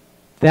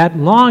that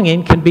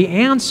longing can be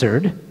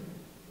answered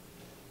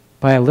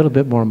by a little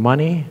bit more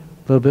money,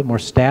 a little bit more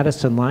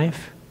status in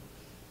life,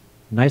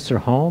 nicer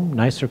home,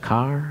 nicer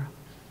car,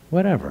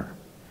 whatever.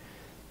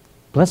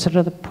 Blessed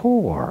are the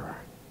poor,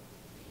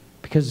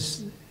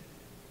 because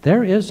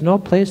there is no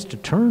place to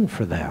turn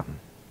for them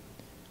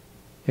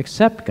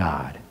except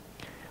God.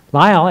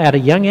 Lyle, at a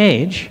young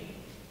age,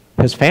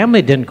 his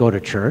family didn't go to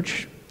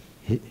church.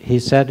 He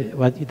said,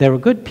 well, they were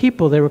good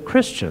people, they were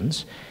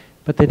Christians,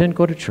 but they didn't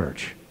go to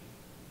church.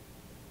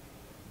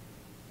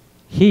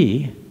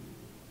 He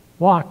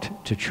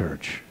walked to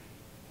church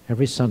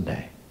every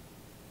Sunday.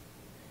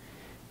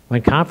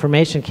 When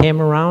confirmation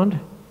came around,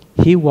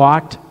 he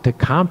walked to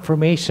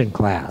confirmation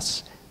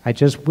class. I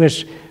just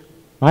wish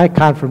my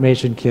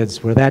confirmation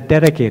kids were that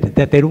dedicated,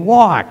 that they'd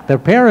walk. Their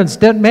parents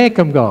didn't make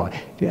them go.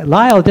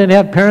 Lyle didn't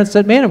have parents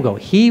that made him go.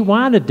 He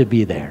wanted to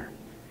be there.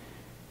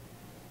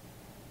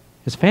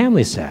 His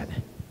family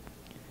said,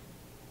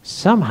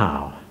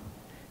 somehow,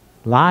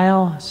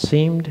 Lyle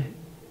seemed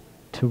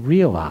to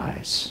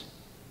realize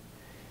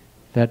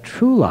that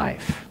true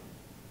life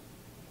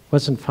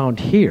wasn't found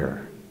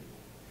here,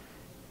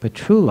 but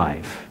true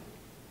life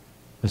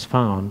was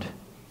found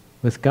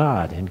with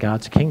God in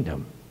God's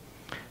kingdom.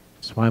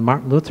 That's why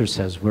Martin Luther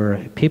says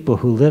we're people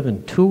who live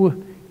in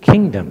two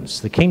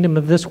kingdoms, the kingdom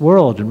of this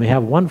world, and we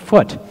have one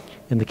foot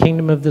in the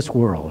kingdom of this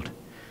world,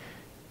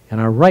 and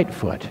our right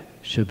foot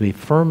should be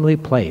firmly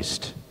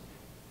placed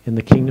in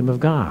the kingdom of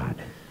God.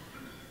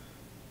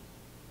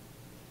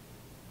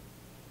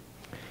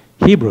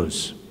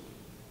 Hebrews.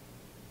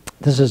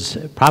 This is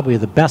probably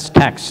the best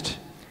text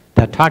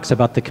that talks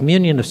about the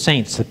communion of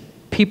saints, the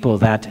people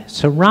that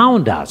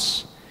surround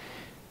us.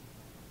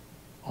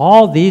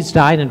 All these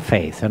died in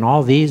faith, and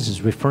all these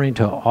is referring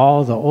to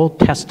all the Old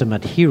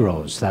Testament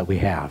heroes that we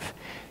have.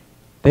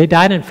 They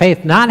died in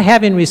faith, not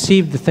having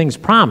received the things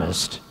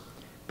promised,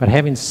 but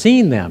having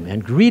seen them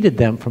and greeted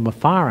them from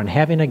afar, and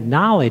having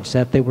acknowledged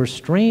that they were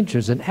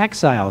strangers and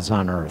exiles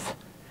on earth.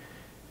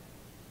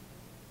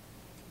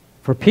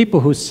 For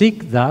people who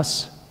seek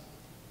thus,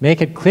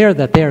 make it clear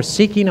that they are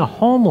seeking a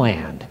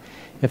homeland.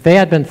 If they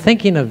had been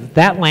thinking of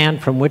that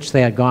land from which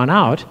they had gone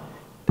out,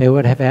 they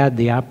would have had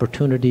the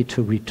opportunity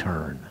to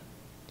return.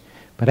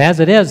 But as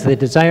it is, they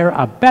desire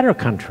a better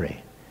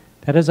country,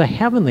 that is a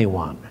heavenly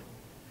one.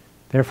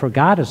 Therefore,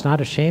 God is not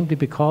ashamed to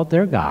be called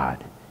their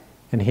God,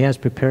 and he has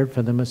prepared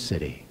for them a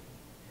city.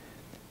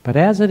 But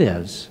as it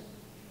is,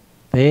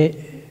 they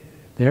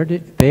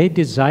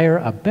desire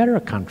a better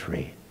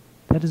country,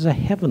 that is a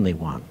heavenly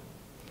one.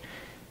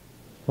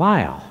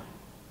 Lyle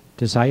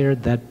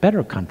desired that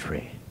better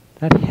country,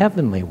 that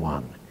heavenly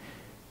one.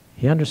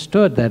 He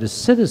understood that his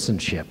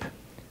citizenship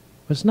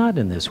was not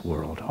in this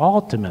world.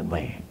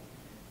 Ultimately,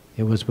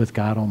 it was with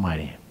God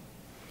Almighty.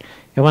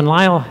 And when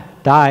Lyle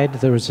died,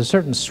 there was a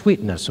certain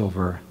sweetness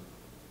over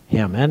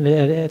him. And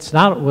it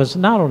was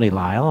not only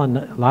Lyle, and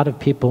a lot of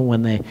people,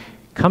 when they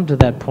come to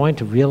that point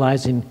of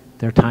realizing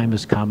their time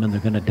has come and they're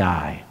going to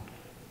die.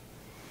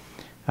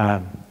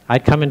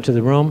 I'd come into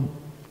the room.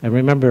 I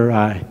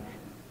remember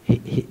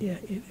the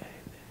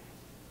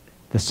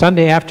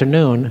Sunday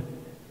afternoon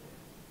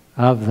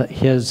of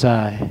his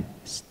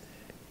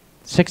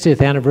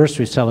 60th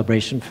anniversary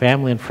celebration,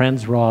 family and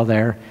friends were all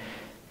there.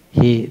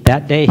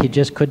 That day he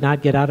just could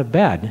not get out of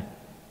bed,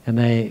 and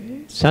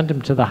they sent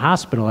him to the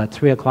hospital at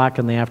 3 o'clock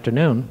in the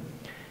afternoon.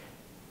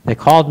 They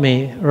called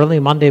me early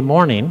Monday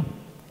morning,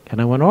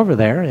 and I went over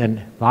there,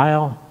 and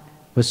Lyle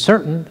was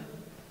certain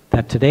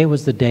that today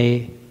was the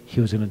day he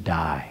was going to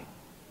die.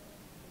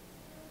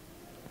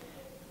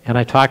 And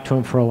I talked to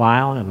him for a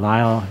while, and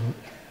Lyle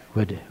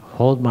would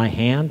hold my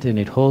hand, and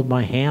he'd hold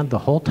my hand the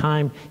whole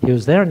time he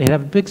was there, and he'd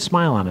have a big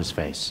smile on his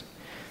face.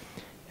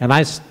 And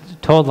I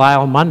told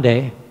Lyle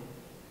Monday,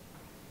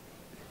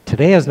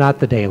 today is not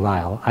the day,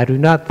 Lyle. I do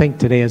not think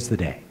today is the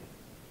day.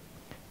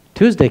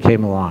 Tuesday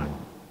came along.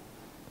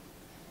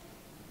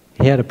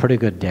 He had a pretty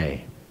good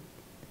day.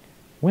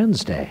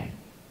 Wednesday,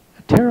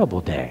 a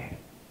terrible day.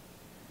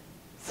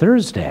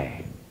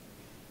 Thursday,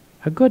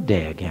 a good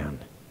day again.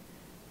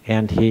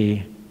 And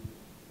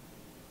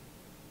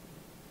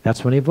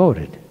that's when he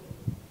voted.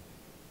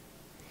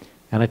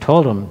 And I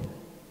told him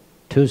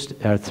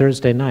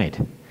Thursday night,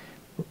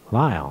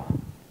 Lyle,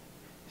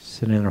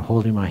 sitting there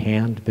holding my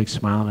hand, big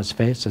smile on his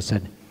face, I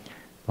said,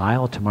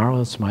 Lyle,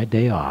 tomorrow is my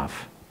day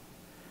off.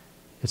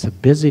 It's a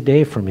busy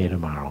day for me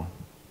tomorrow.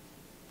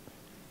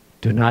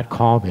 Do not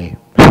call me.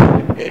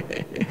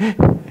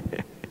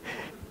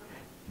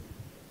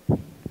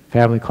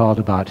 Family called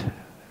about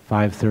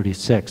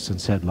 5:36 and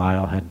said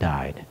Lyle had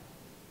died.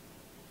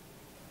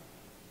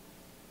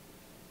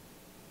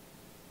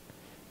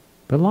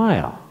 But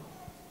Lyle,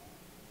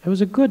 it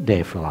was a good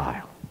day for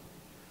Lyle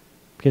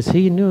because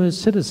he knew his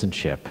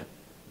citizenship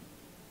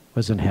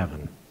was in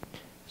heaven.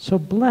 So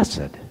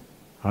blessed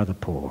are the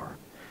poor.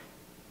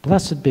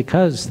 Blessed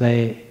because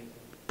they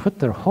put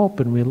their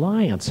hope and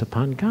reliance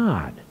upon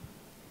God.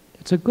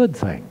 It's a good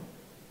thing.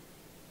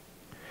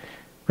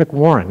 Rick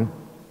Warren,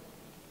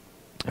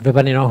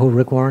 everybody know who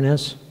Rick Warren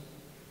is?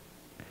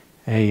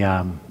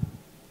 A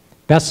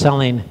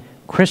best-selling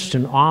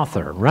Christian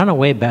author,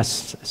 runaway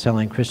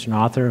best-selling Christian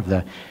author of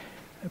the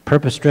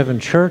Purpose-Driven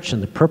Church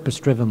and the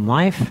Purpose-Driven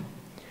Life.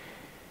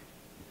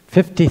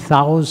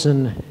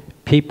 50,000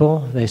 people,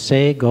 they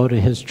say, go to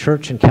his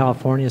church in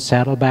California,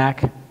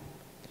 Saddleback.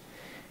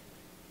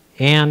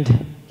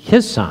 And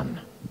his son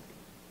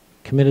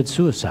committed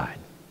suicide.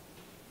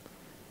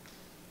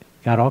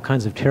 Got all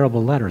kinds of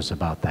terrible letters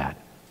about that.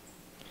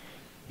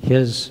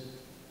 His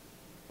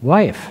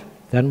wife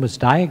then was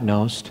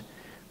diagnosed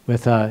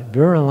with a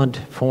virulent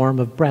form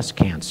of breast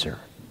cancer.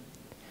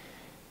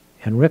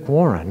 And Rick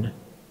Warren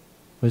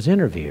was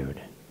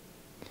interviewed.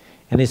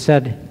 And he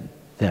said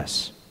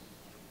this.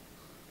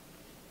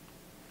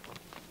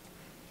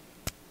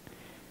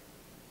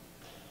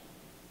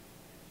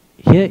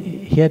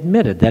 He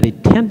admitted that he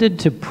tended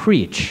to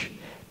preach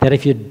that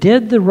if you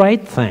did the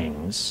right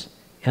things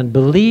and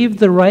believed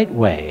the right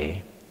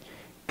way,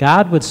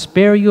 God would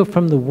spare you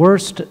from the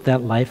worst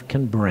that life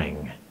can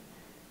bring,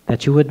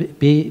 that you would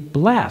be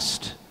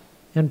blessed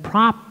and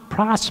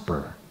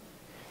prosper.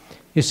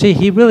 You see,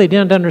 he really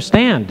didn't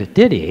understand,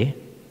 did he,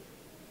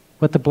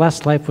 what the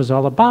blessed life was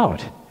all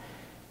about.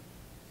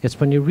 It's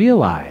when you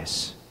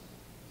realize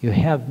you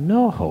have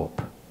no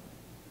hope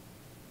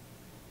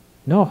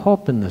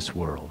in this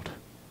world.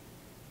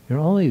 Your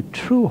only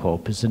true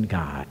hope is in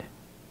God.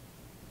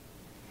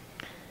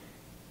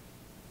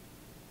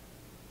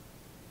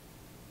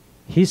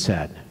 He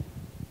said,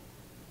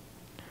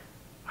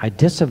 I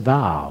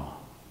disavow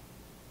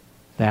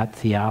that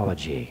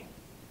theology.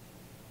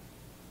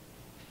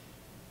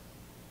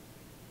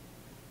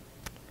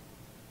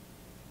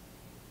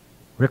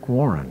 Rick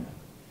Warren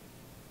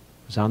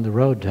was on the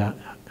road to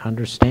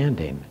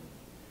understanding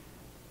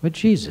what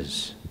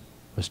Jesus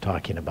was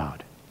talking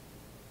about.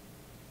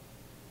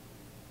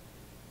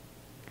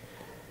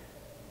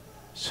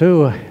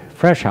 Sue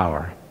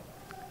Freshauer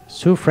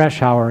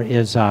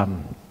is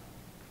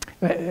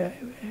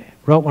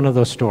wrote one of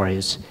those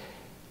stories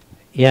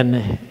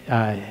in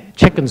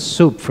Chicken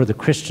Soup for the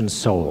Christian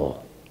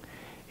Soul.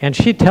 And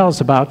she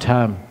tells about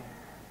her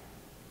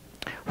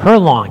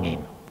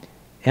longing.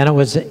 And it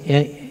was,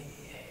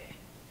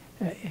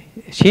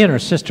 she and her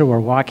sister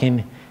were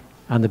walking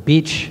on the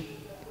beach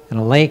in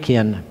a lake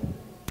in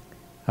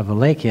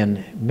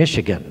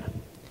Michigan.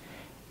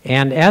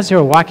 And as they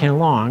were walking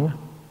along,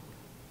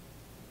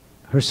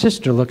 her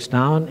sister looks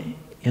down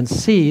and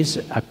sees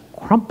a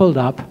crumpled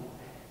up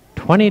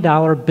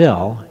 $20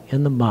 bill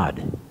in the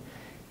mud.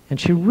 And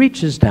she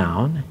reaches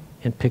down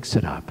and picks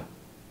it up.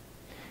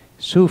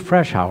 Sue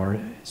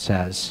Freshauer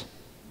says,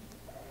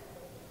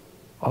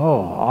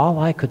 all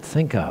I could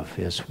think of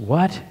is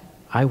what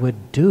I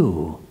would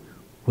do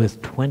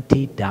with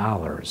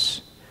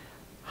 $20.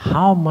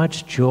 How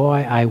much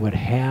joy I would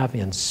have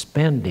in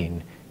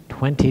spending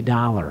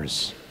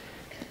 $20.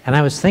 And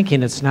I was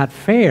thinking, it's not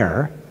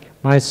fair.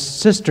 My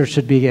sister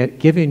should be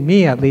giving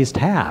me at least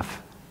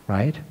half,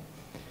 right?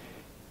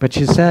 But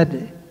she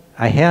said,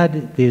 I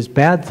had these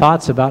bad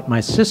thoughts about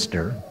my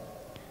sister,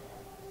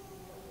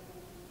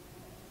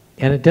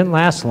 and it didn't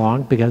last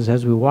long because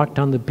as we walked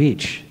on the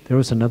beach, there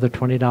was another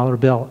 $20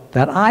 bill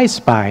that I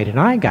spied and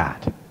I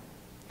got.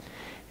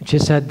 And she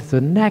said,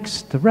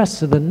 the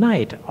rest of the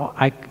night,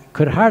 I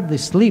could hardly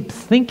sleep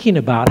thinking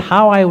about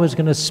how I was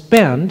going to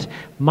spend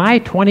my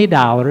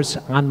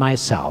 $20 on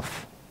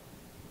myself.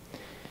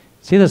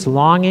 See this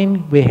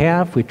longing we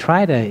have? We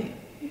try to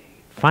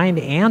find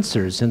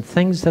answers in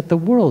things that the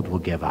world will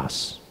give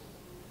us.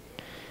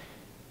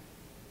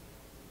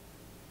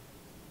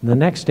 And the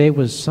next day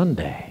was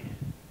Sunday.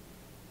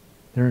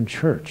 They're in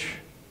church.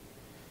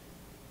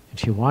 And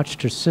she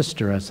watched her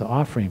sister as the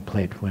offering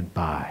plate went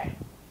by.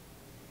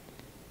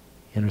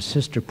 And her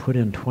sister put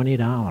in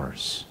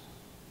 $20.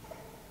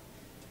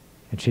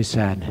 And she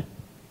said,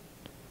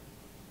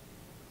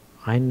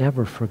 I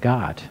never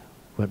forgot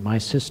what my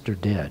sister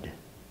did.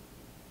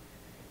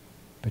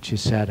 But she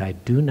said, I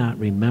do not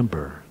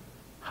remember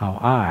how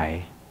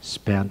I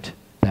spent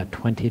that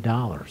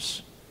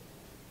 $20.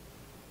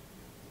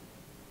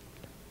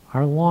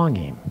 Our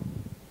longing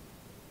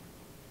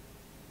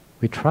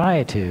We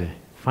try to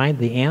find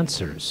the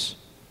answers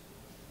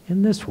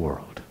in this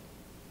world.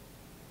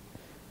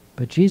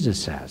 But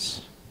Jesus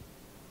says,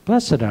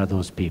 blessed are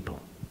those people.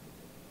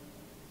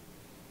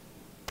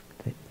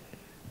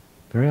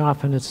 Very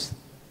often it's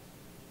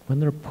when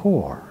they're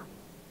poor.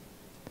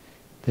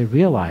 They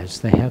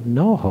realize they have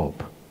no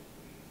hope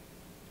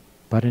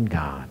but in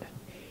God.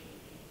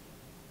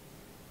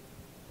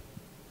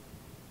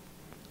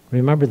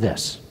 Remember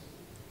this.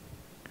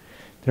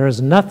 There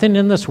is nothing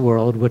in this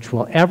world which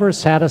will ever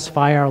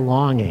satisfy our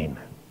longing.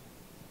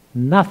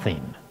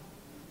 Nothing.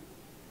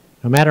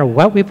 No matter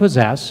what we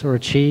possess or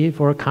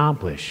achieve or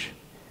accomplish,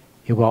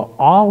 it will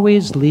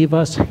always leave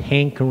us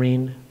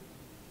hankering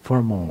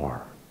for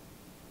more.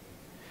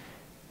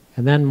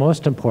 And then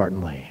most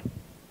importantly,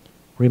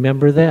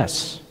 remember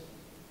this.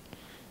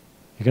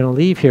 You're going to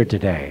leave here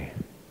today.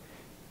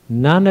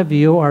 None of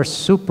you are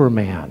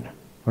Superman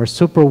or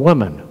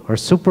Superwoman or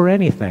super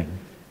anything.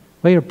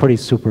 Well, you're pretty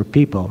super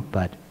people,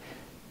 but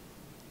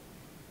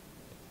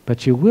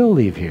you will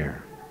leave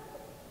here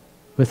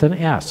with an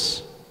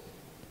S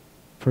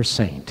for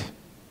saint.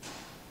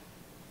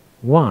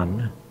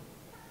 One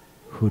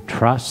who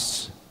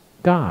trusts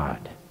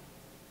God.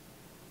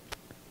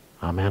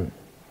 Amen.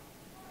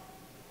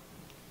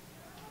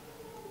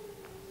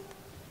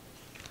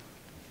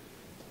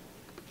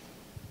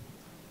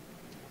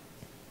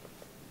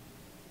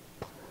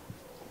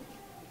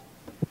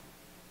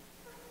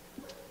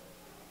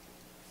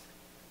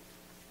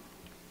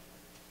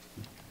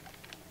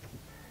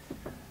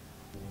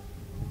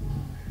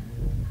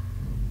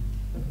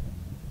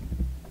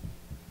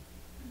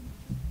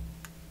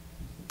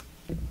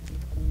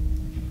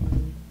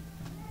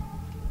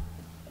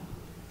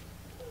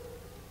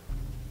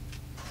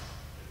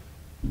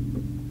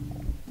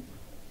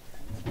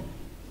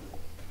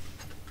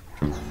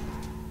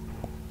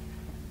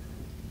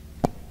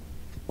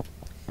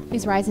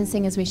 Please rise and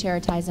sing as we share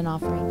our tithes and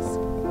offerings.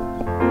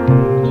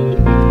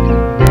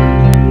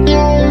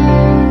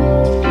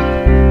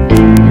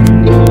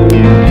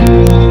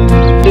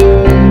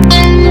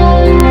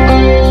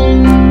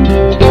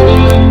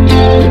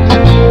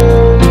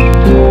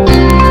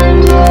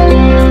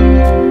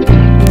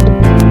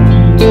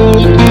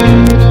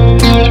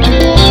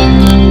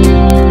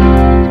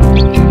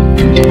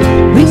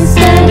 We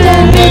stand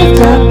and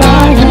lift up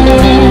our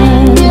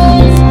hands,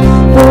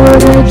 for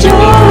the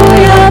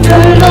joy of the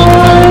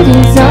Lord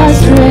is our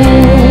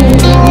strength.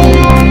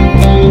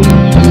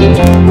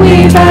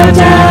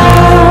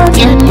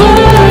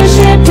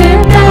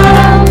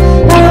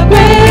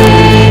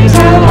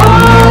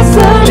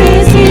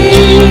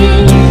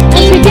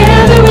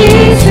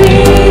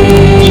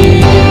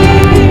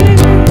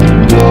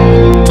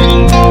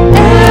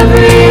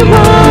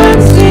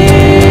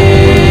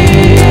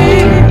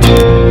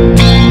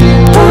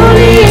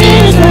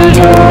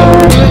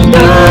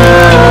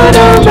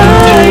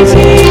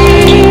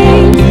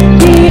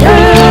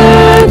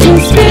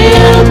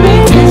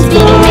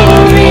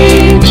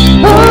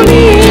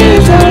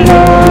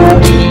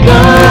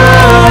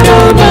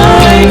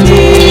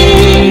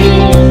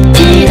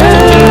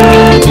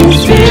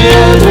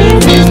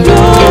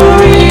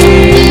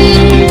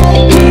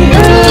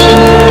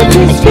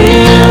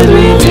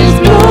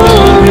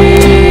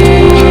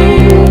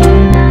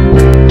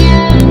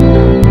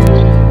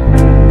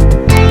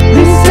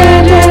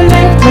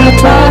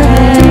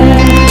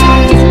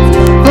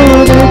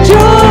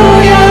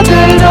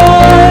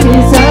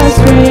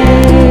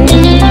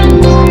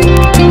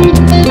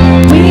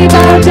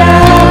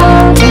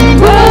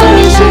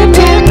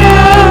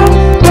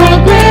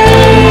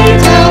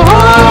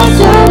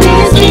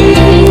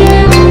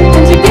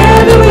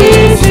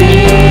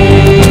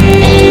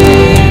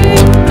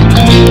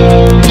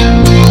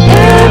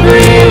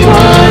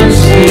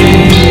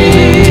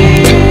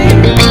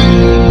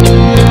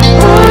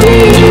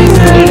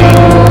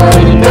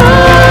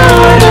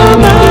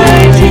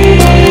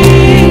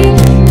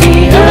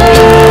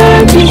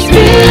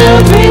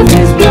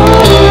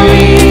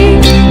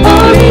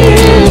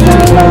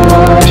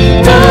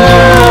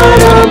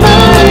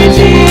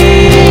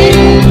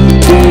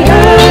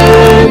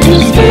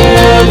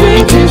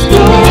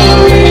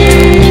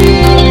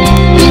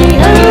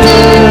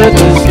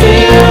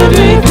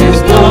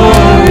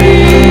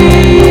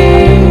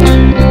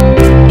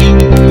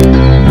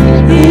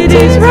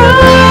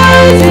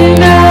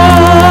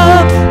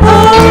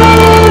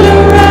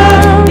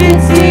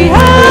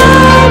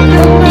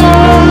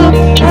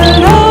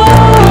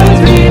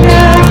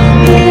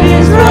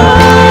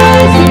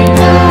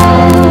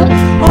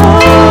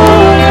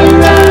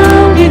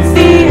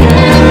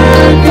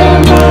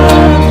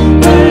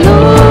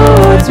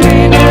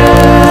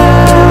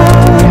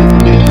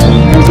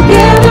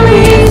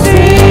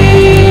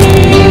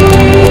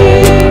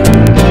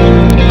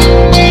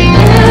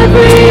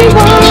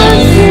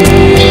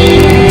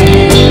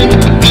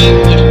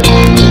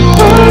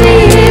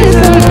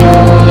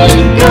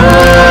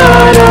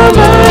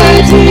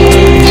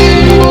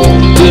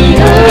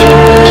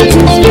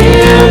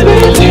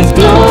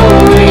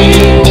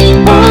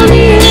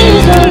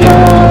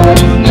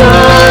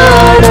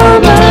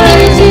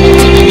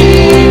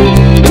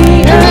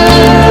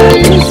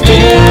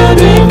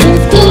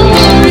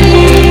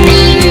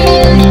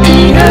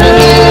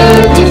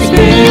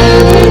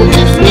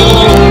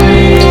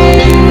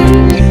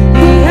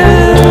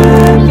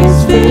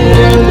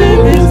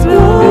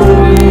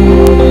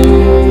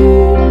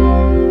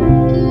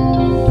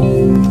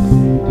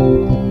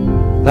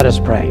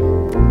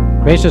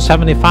 Gracious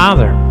Heavenly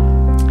Father,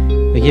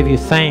 we give you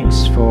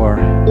thanks for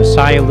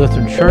Messiah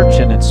Lutheran Church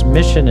and its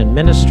mission and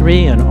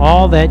ministry and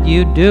all that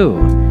you do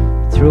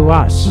through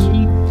us.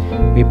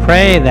 We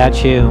pray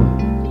that you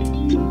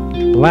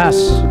bless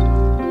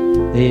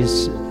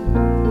these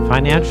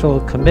financial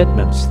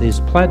commitments, these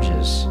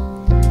pledges.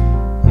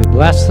 You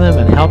bless them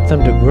and help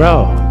them to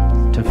grow,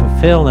 to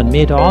fulfill and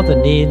meet all the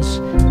needs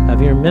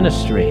of your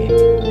ministry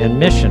and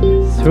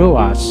mission through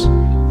us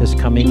this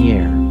coming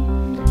year.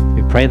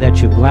 We pray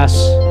that you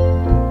bless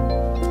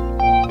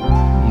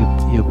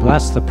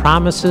the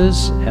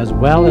promises as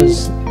well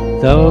as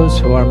those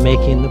who are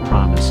making the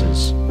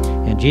promises.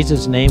 In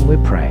Jesus' name we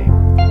pray.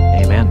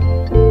 Amen.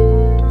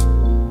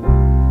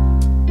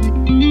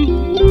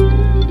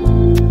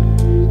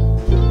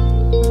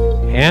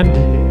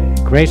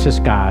 And gracious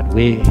God,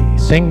 we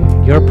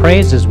sing your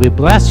praises. We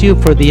bless you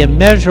for the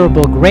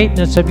immeasurable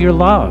greatness of your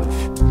love.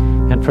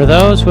 And for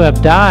those who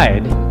have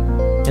died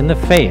in the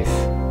faith,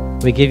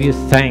 we give you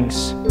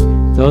thanks,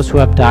 those who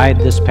have died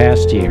this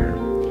past year,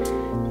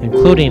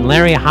 including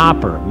Larry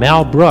Hopper,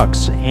 Mel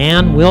Brooks,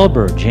 Ann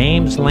Wilbur,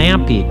 James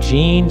Lampy,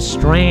 Jean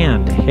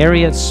Strand,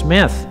 Harriet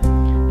Smith,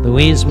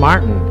 Louise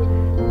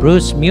Martin,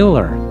 Bruce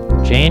Mueller,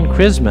 Jane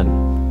Krisman,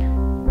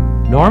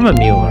 Norma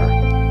Mueller,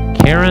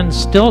 Karen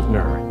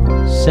Stiltner,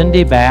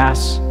 Cindy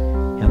Bass,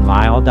 and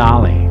Lyle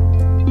Dolly.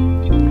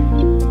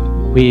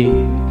 We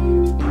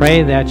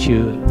pray that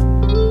you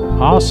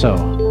also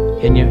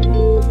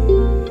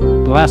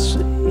bless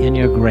in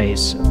your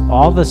grace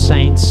all the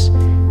saints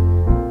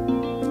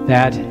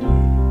that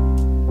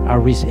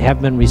have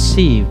been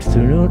received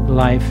through new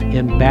life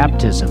in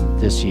baptism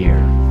this year.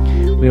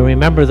 We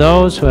remember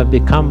those who have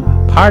become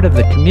part of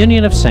the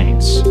communion of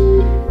saints,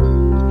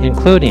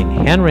 including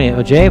Henry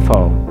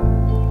Ojefo,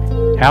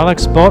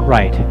 Alex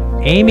Boatwright,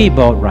 Amy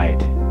Boatwright,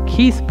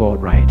 Keith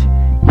Boatwright,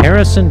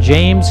 Harrison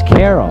James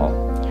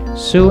Carroll,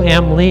 Sue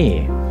M.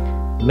 Lee,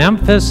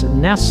 Memphis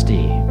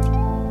Nesty,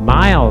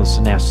 Miles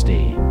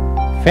Nesty,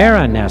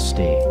 Farah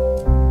Nesty,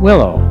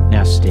 Willow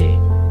Nesty,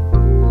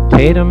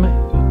 Tatum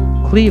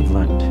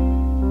Cleveland,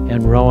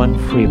 and Rowan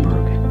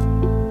Friberg.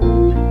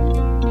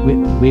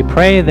 We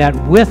pray that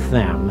with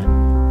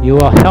them you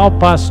will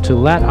help us to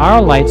let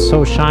our light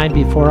so shine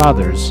before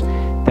others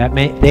that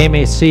they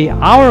may see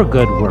our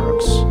good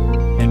works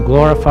and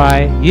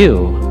glorify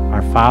you,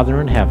 our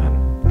Father in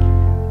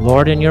heaven.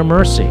 Lord, in your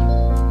mercy,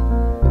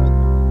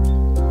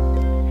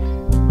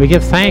 we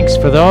give thanks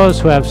for those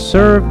who have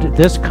served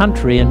this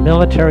country in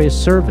military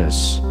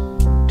service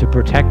to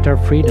protect our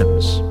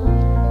freedoms.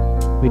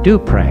 We do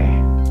pray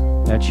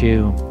that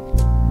you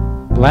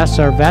bless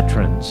our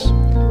veterans,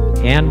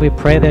 and we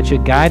pray that you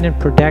guide and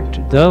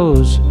protect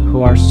those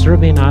who are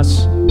serving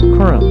us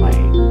currently.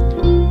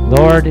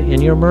 Lord,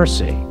 in your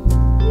mercy.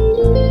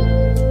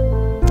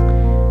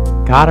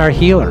 God, our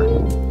healer,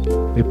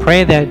 we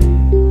pray that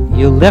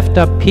you lift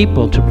up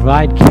people to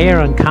provide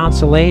care and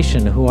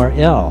consolation who are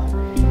ill.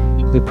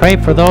 We pray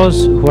for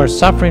those who are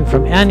suffering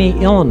from any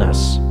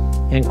illness,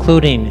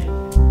 including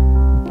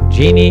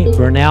Jeannie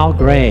Burnell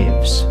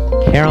Graves,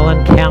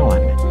 Carolyn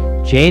Callan,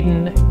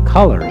 Jaden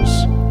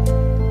Cullors,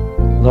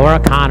 Laura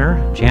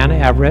Connor, Jana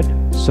Everett,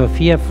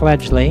 Sophia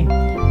Fledgley,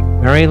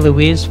 Mary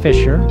Louise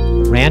Fisher,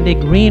 Randy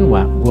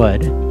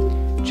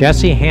Greenwood,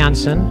 Jesse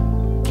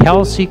Hansen,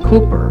 Kelsey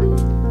Cooper,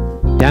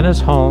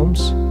 Dennis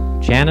Holmes,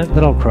 Janet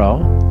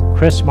Littlecrow,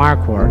 Chris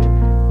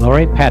Marquardt,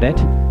 Lori Pettit,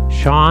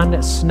 Sean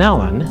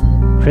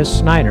Snellen, Chris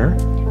Snyder,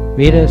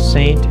 Rita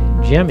St.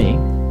 Jimmy,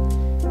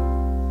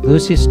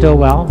 Lucy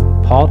Stillwell,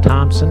 Paul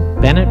Thompson,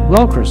 Bennett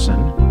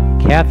Wilkerson,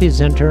 Kathy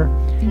Zinter,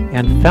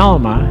 and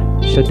Thelma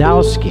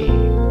Shadowski.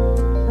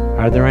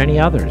 Are there any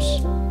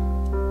others?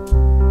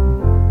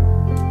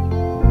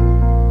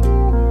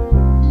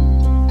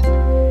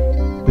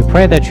 We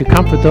pray that you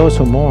comfort those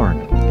who mourn,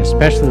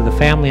 especially the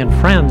family and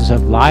friends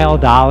of Lyle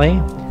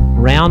Dolly,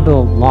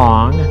 Randall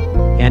Long,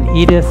 and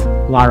Edith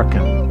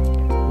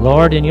Larkin.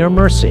 Lord, in your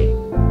mercy.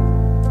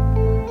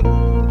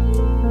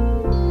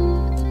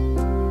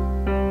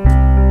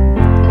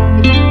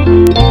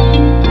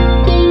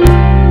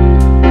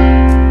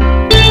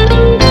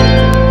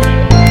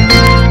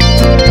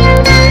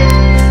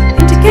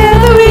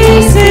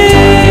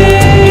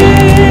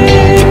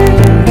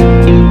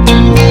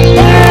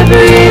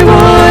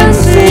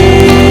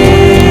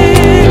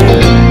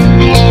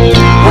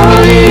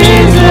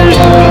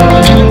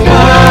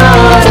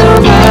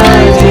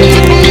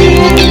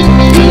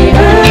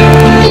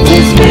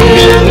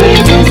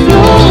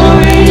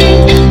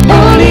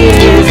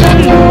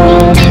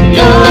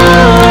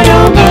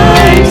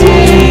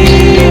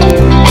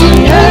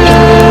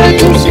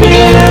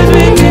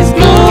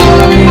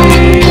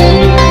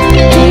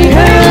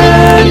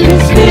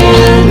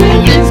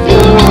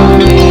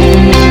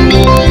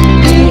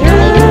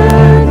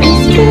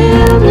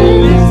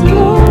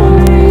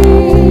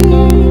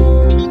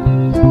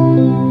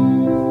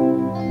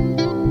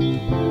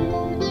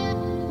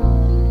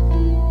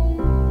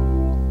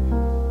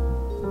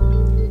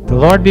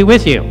 Lord be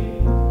with you.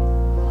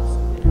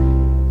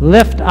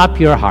 Lift up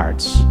your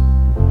hearts.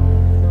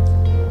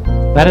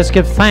 Let us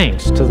give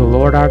thanks to the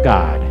Lord our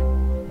God.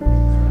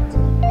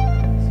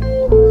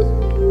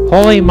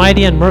 Holy,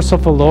 mighty, and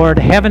merciful Lord,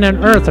 heaven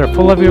and earth are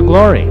full of your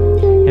glory.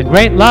 In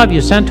great love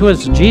you sent to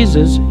us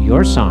Jesus,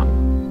 your Son,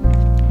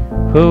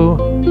 who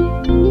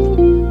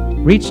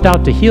reached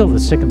out to heal the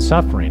sick and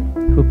suffering,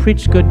 who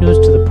preached good news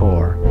to the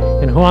poor,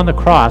 and who on the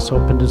cross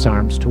opened his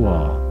arms to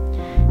all.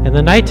 In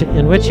the night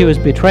in which he was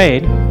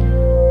betrayed,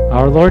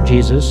 our Lord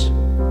Jesus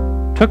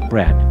took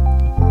bread,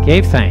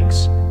 gave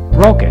thanks,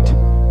 broke it,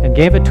 and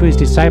gave it to his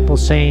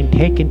disciples, saying,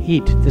 "Take and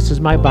eat. This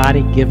is my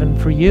body given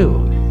for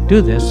you.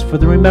 Do this for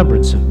the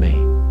remembrance of me."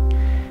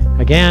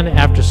 Again,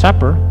 after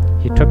supper,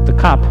 he took the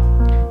cup,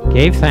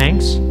 gave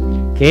thanks,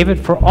 gave it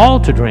for all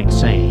to drink,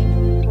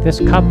 saying, "This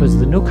cup is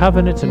the new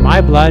covenant in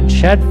my blood,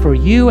 shed for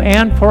you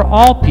and for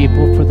all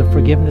people for the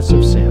forgiveness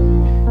of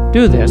sin.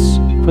 Do this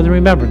for the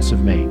remembrance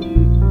of me."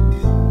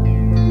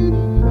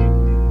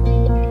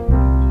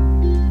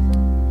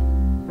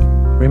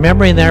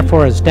 Remembering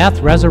therefore his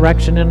death,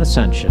 resurrection, and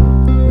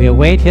ascension, we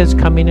await his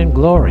coming in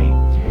glory.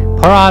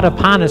 Pour out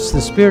upon us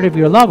the spirit of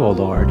your love, O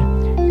Lord,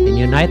 and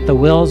unite the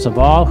wills of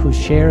all who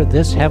share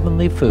this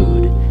heavenly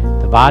food,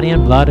 the body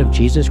and blood of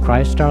Jesus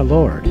Christ our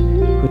Lord,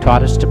 who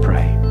taught us to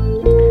pray.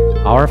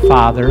 Our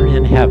Father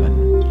in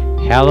heaven,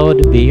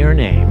 hallowed be your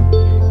name.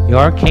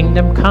 Your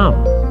kingdom come,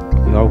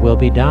 your will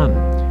be done,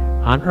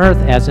 on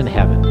earth as in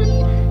heaven.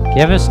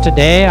 Give us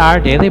today our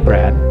daily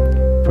bread.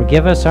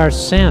 Forgive us our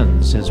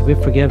sins as we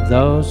forgive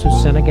those who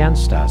sin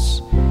against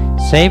us.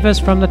 Save us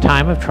from the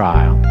time of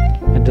trial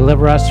and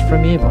deliver us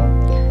from evil.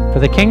 For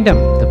the kingdom,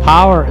 the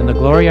power, and the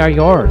glory are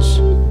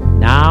yours,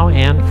 now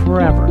and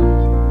forever.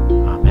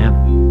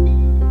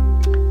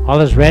 Amen. All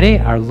is ready.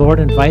 Our Lord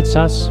invites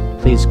us.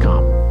 Please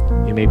come.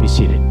 You may be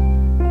seated.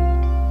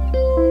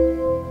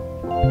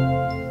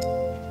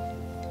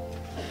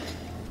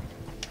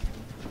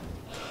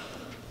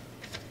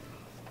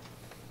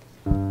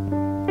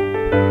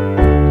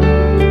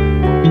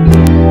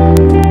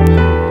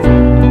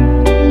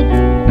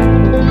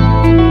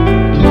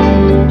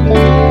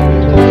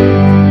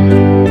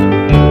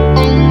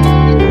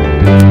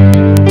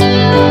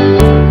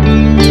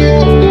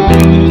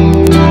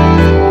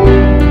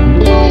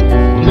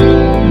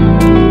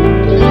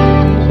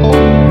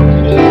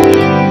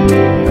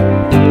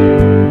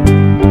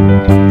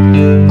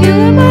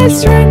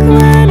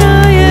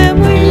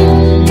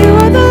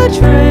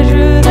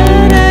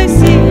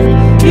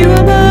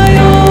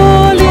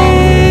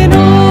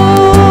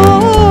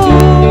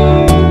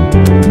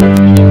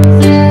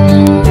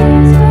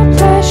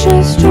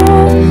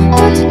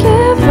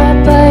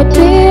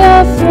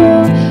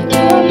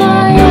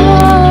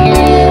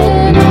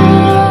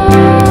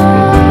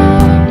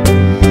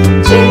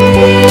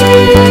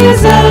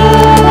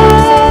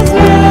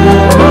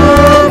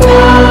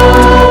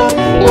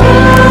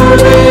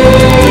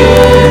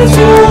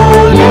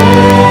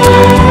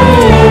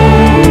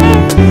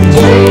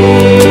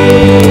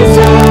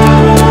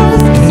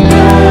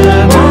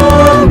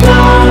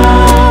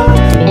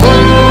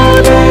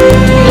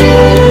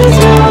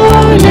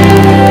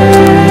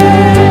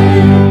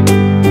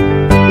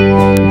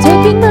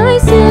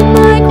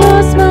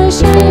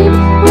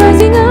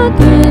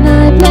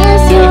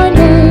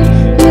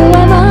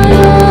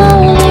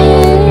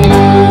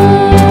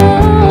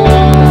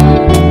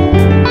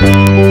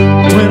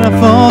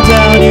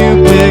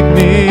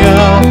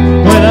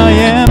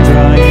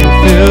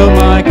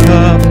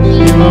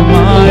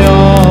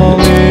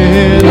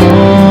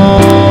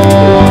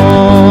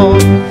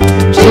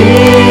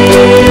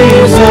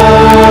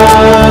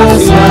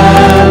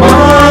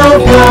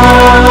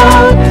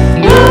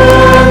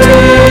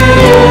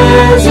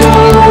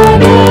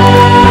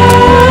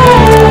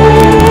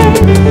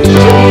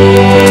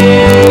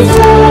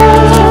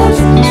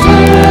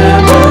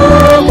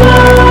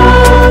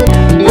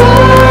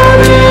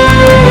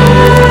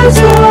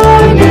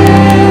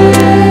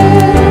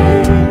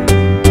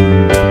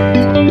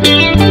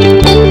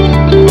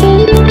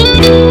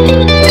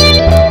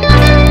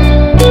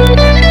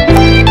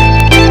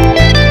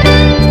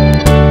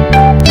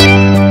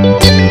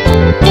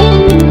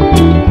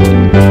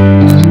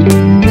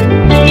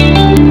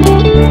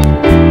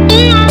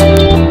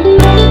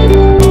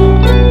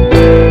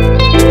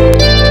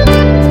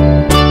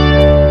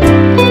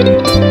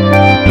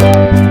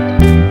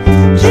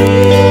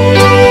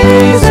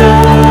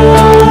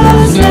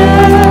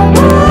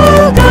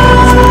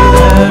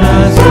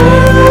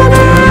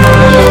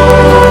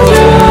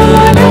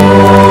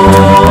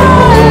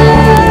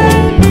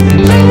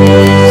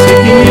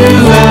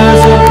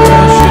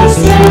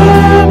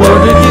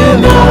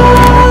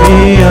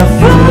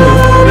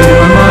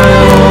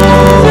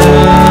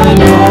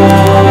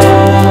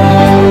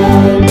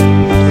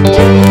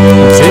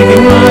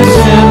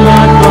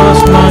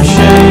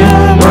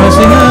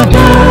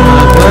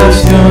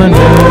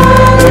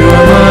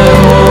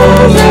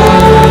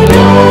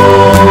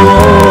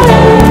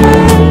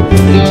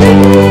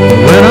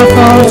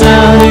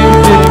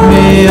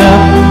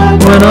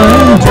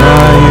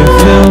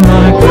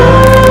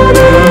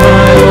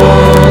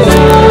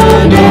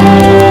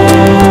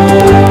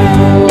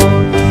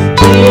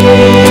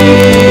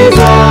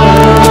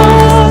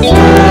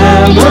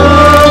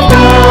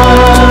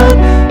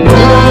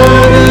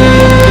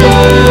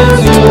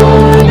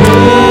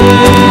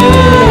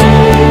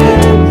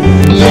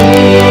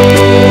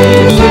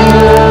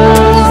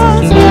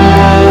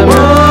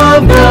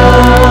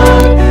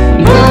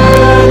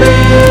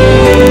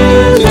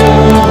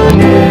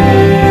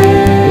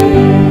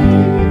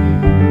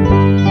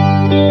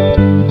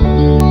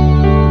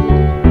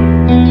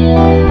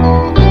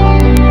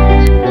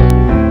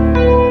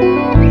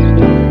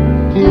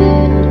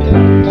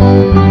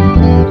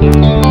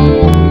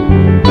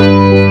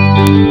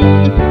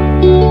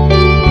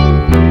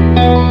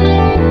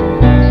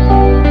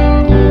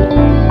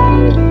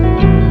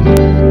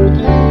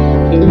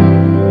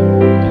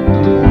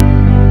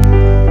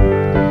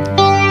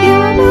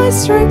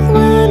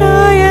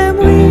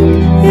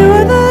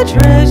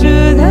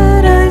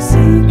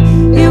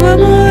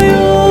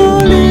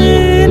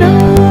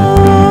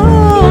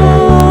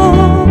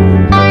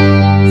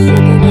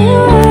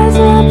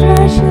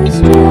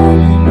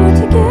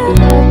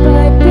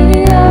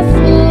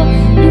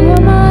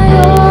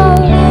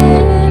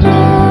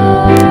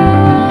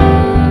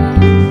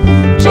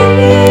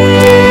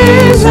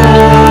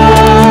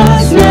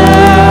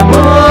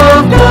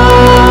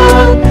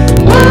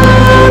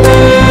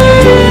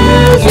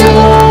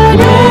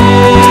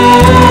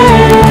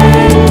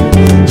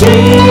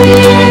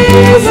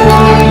 Jesus,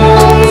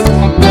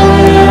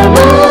 Lamb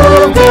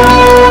of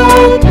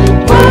God,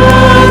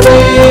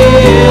 worthy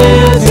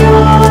is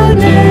your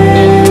name.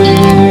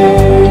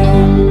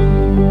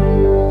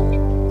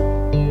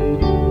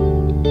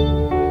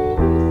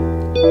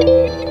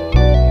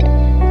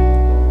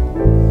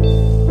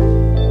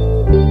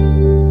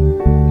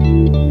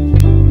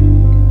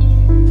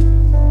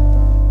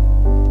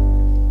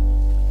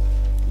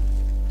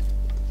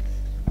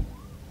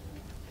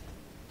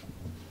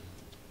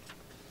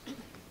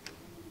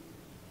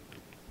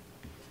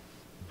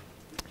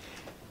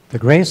 The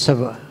grace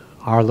of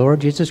our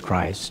Lord Jesus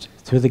Christ,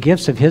 through the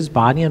gifts of his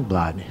body and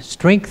blood,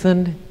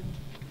 strengthen,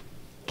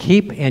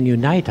 keep, and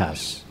unite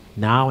us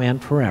now and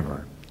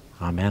forever.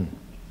 Amen.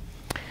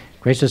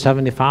 Gracious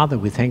Heavenly Father,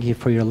 we thank you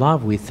for your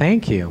love. We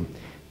thank you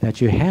that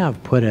you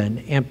have put an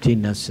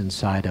emptiness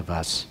inside of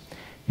us.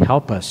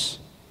 Help us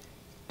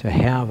to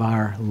have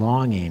our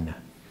longing,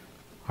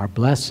 our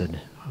blessed,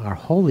 our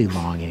holy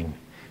longing,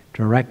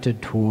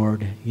 directed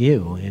toward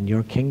you and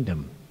your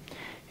kingdom.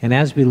 And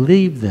as we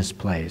leave this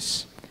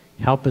place,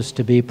 help us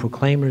to be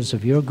proclaimers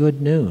of your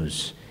good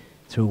news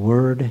through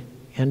word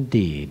and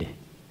deed.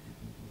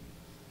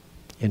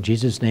 In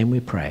Jesus' name we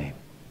pray.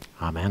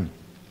 Amen.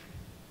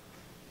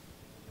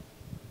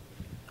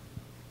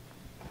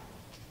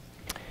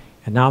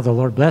 And now the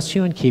Lord bless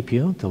you and keep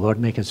you. The Lord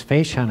make his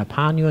face shine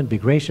upon you and be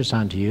gracious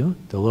unto you.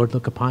 The Lord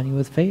look upon you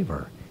with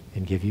favor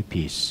and give you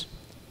peace.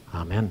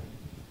 Amen.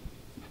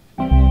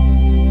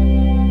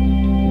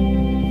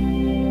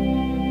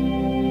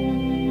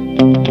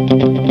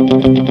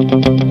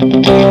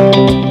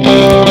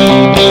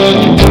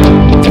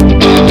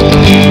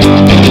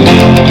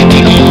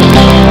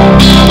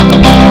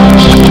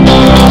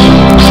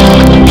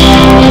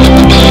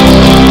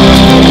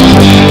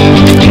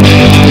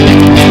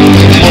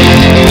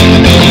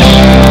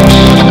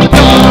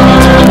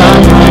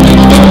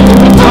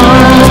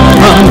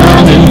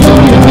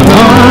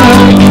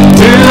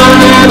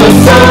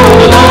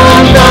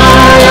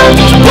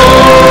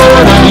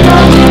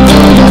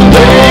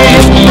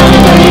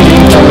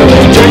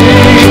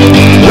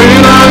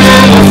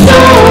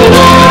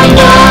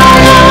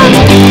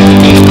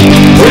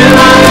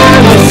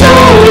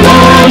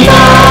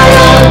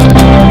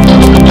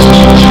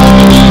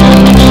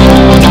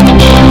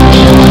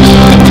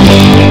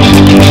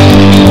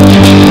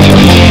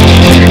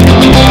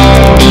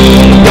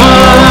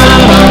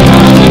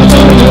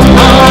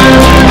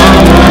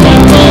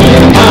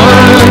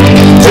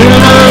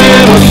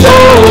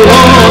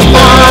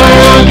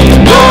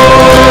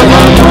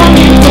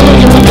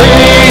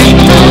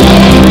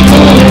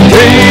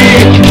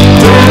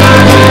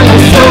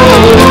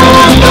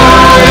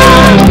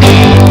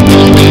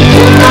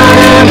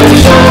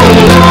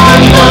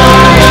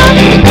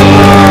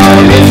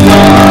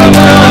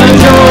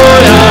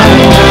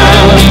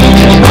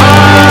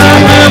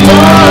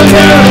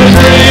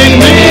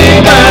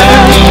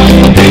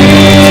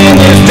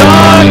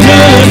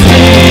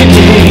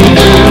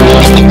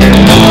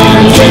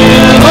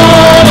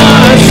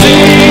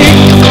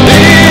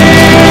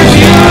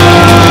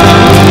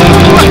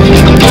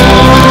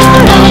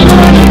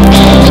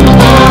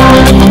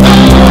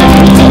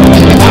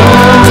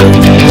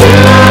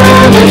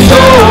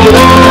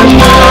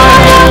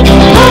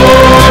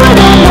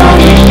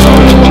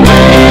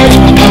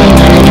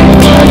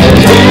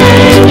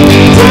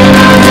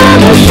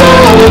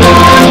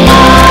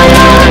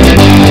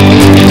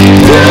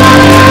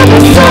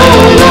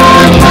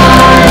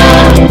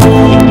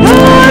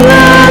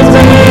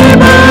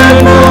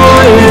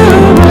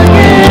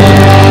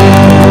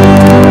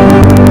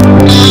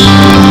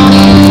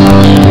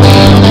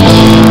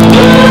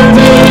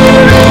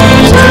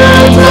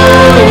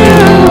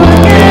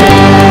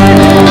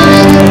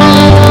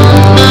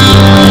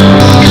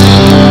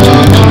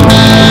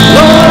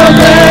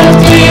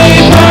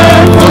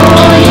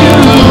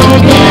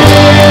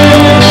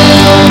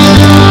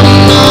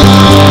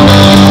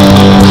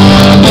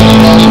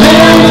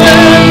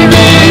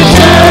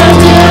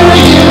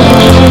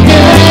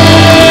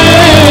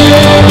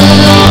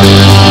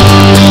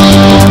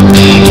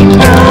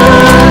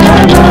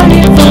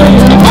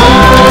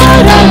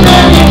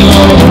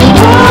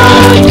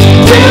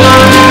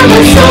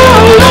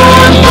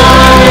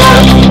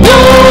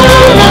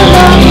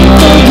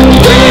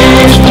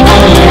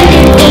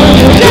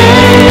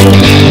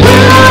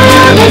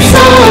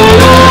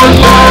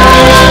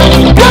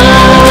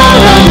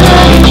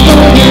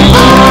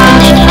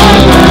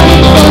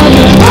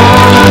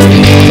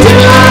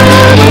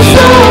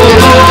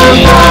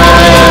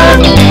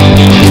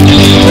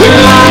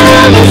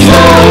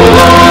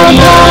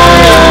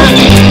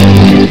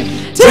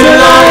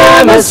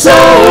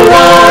 soul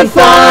on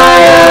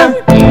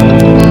fire.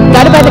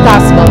 Guided by the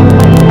gospel,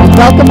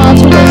 welcome all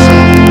to worship.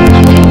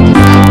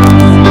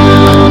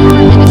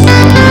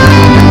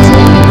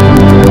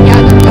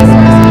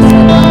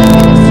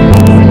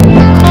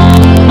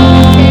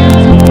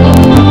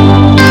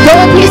 Go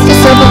in peace to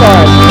serve the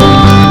Lord.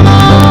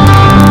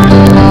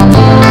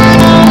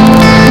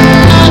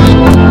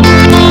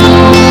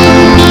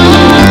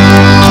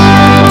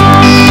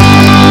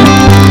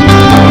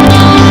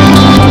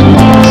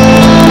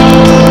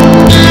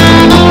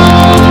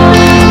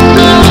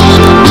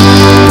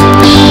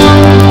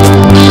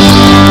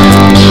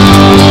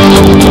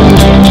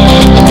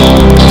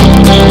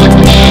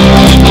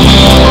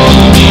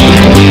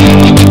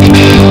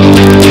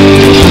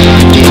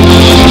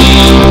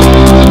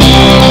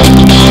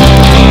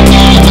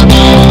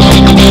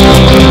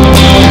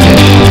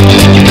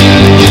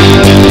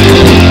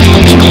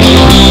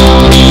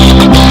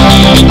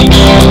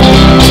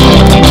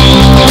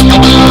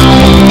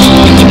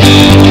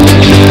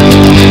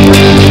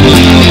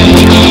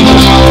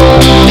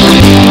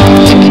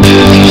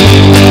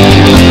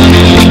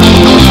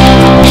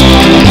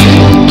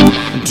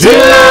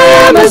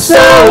 my soul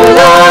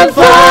on fire.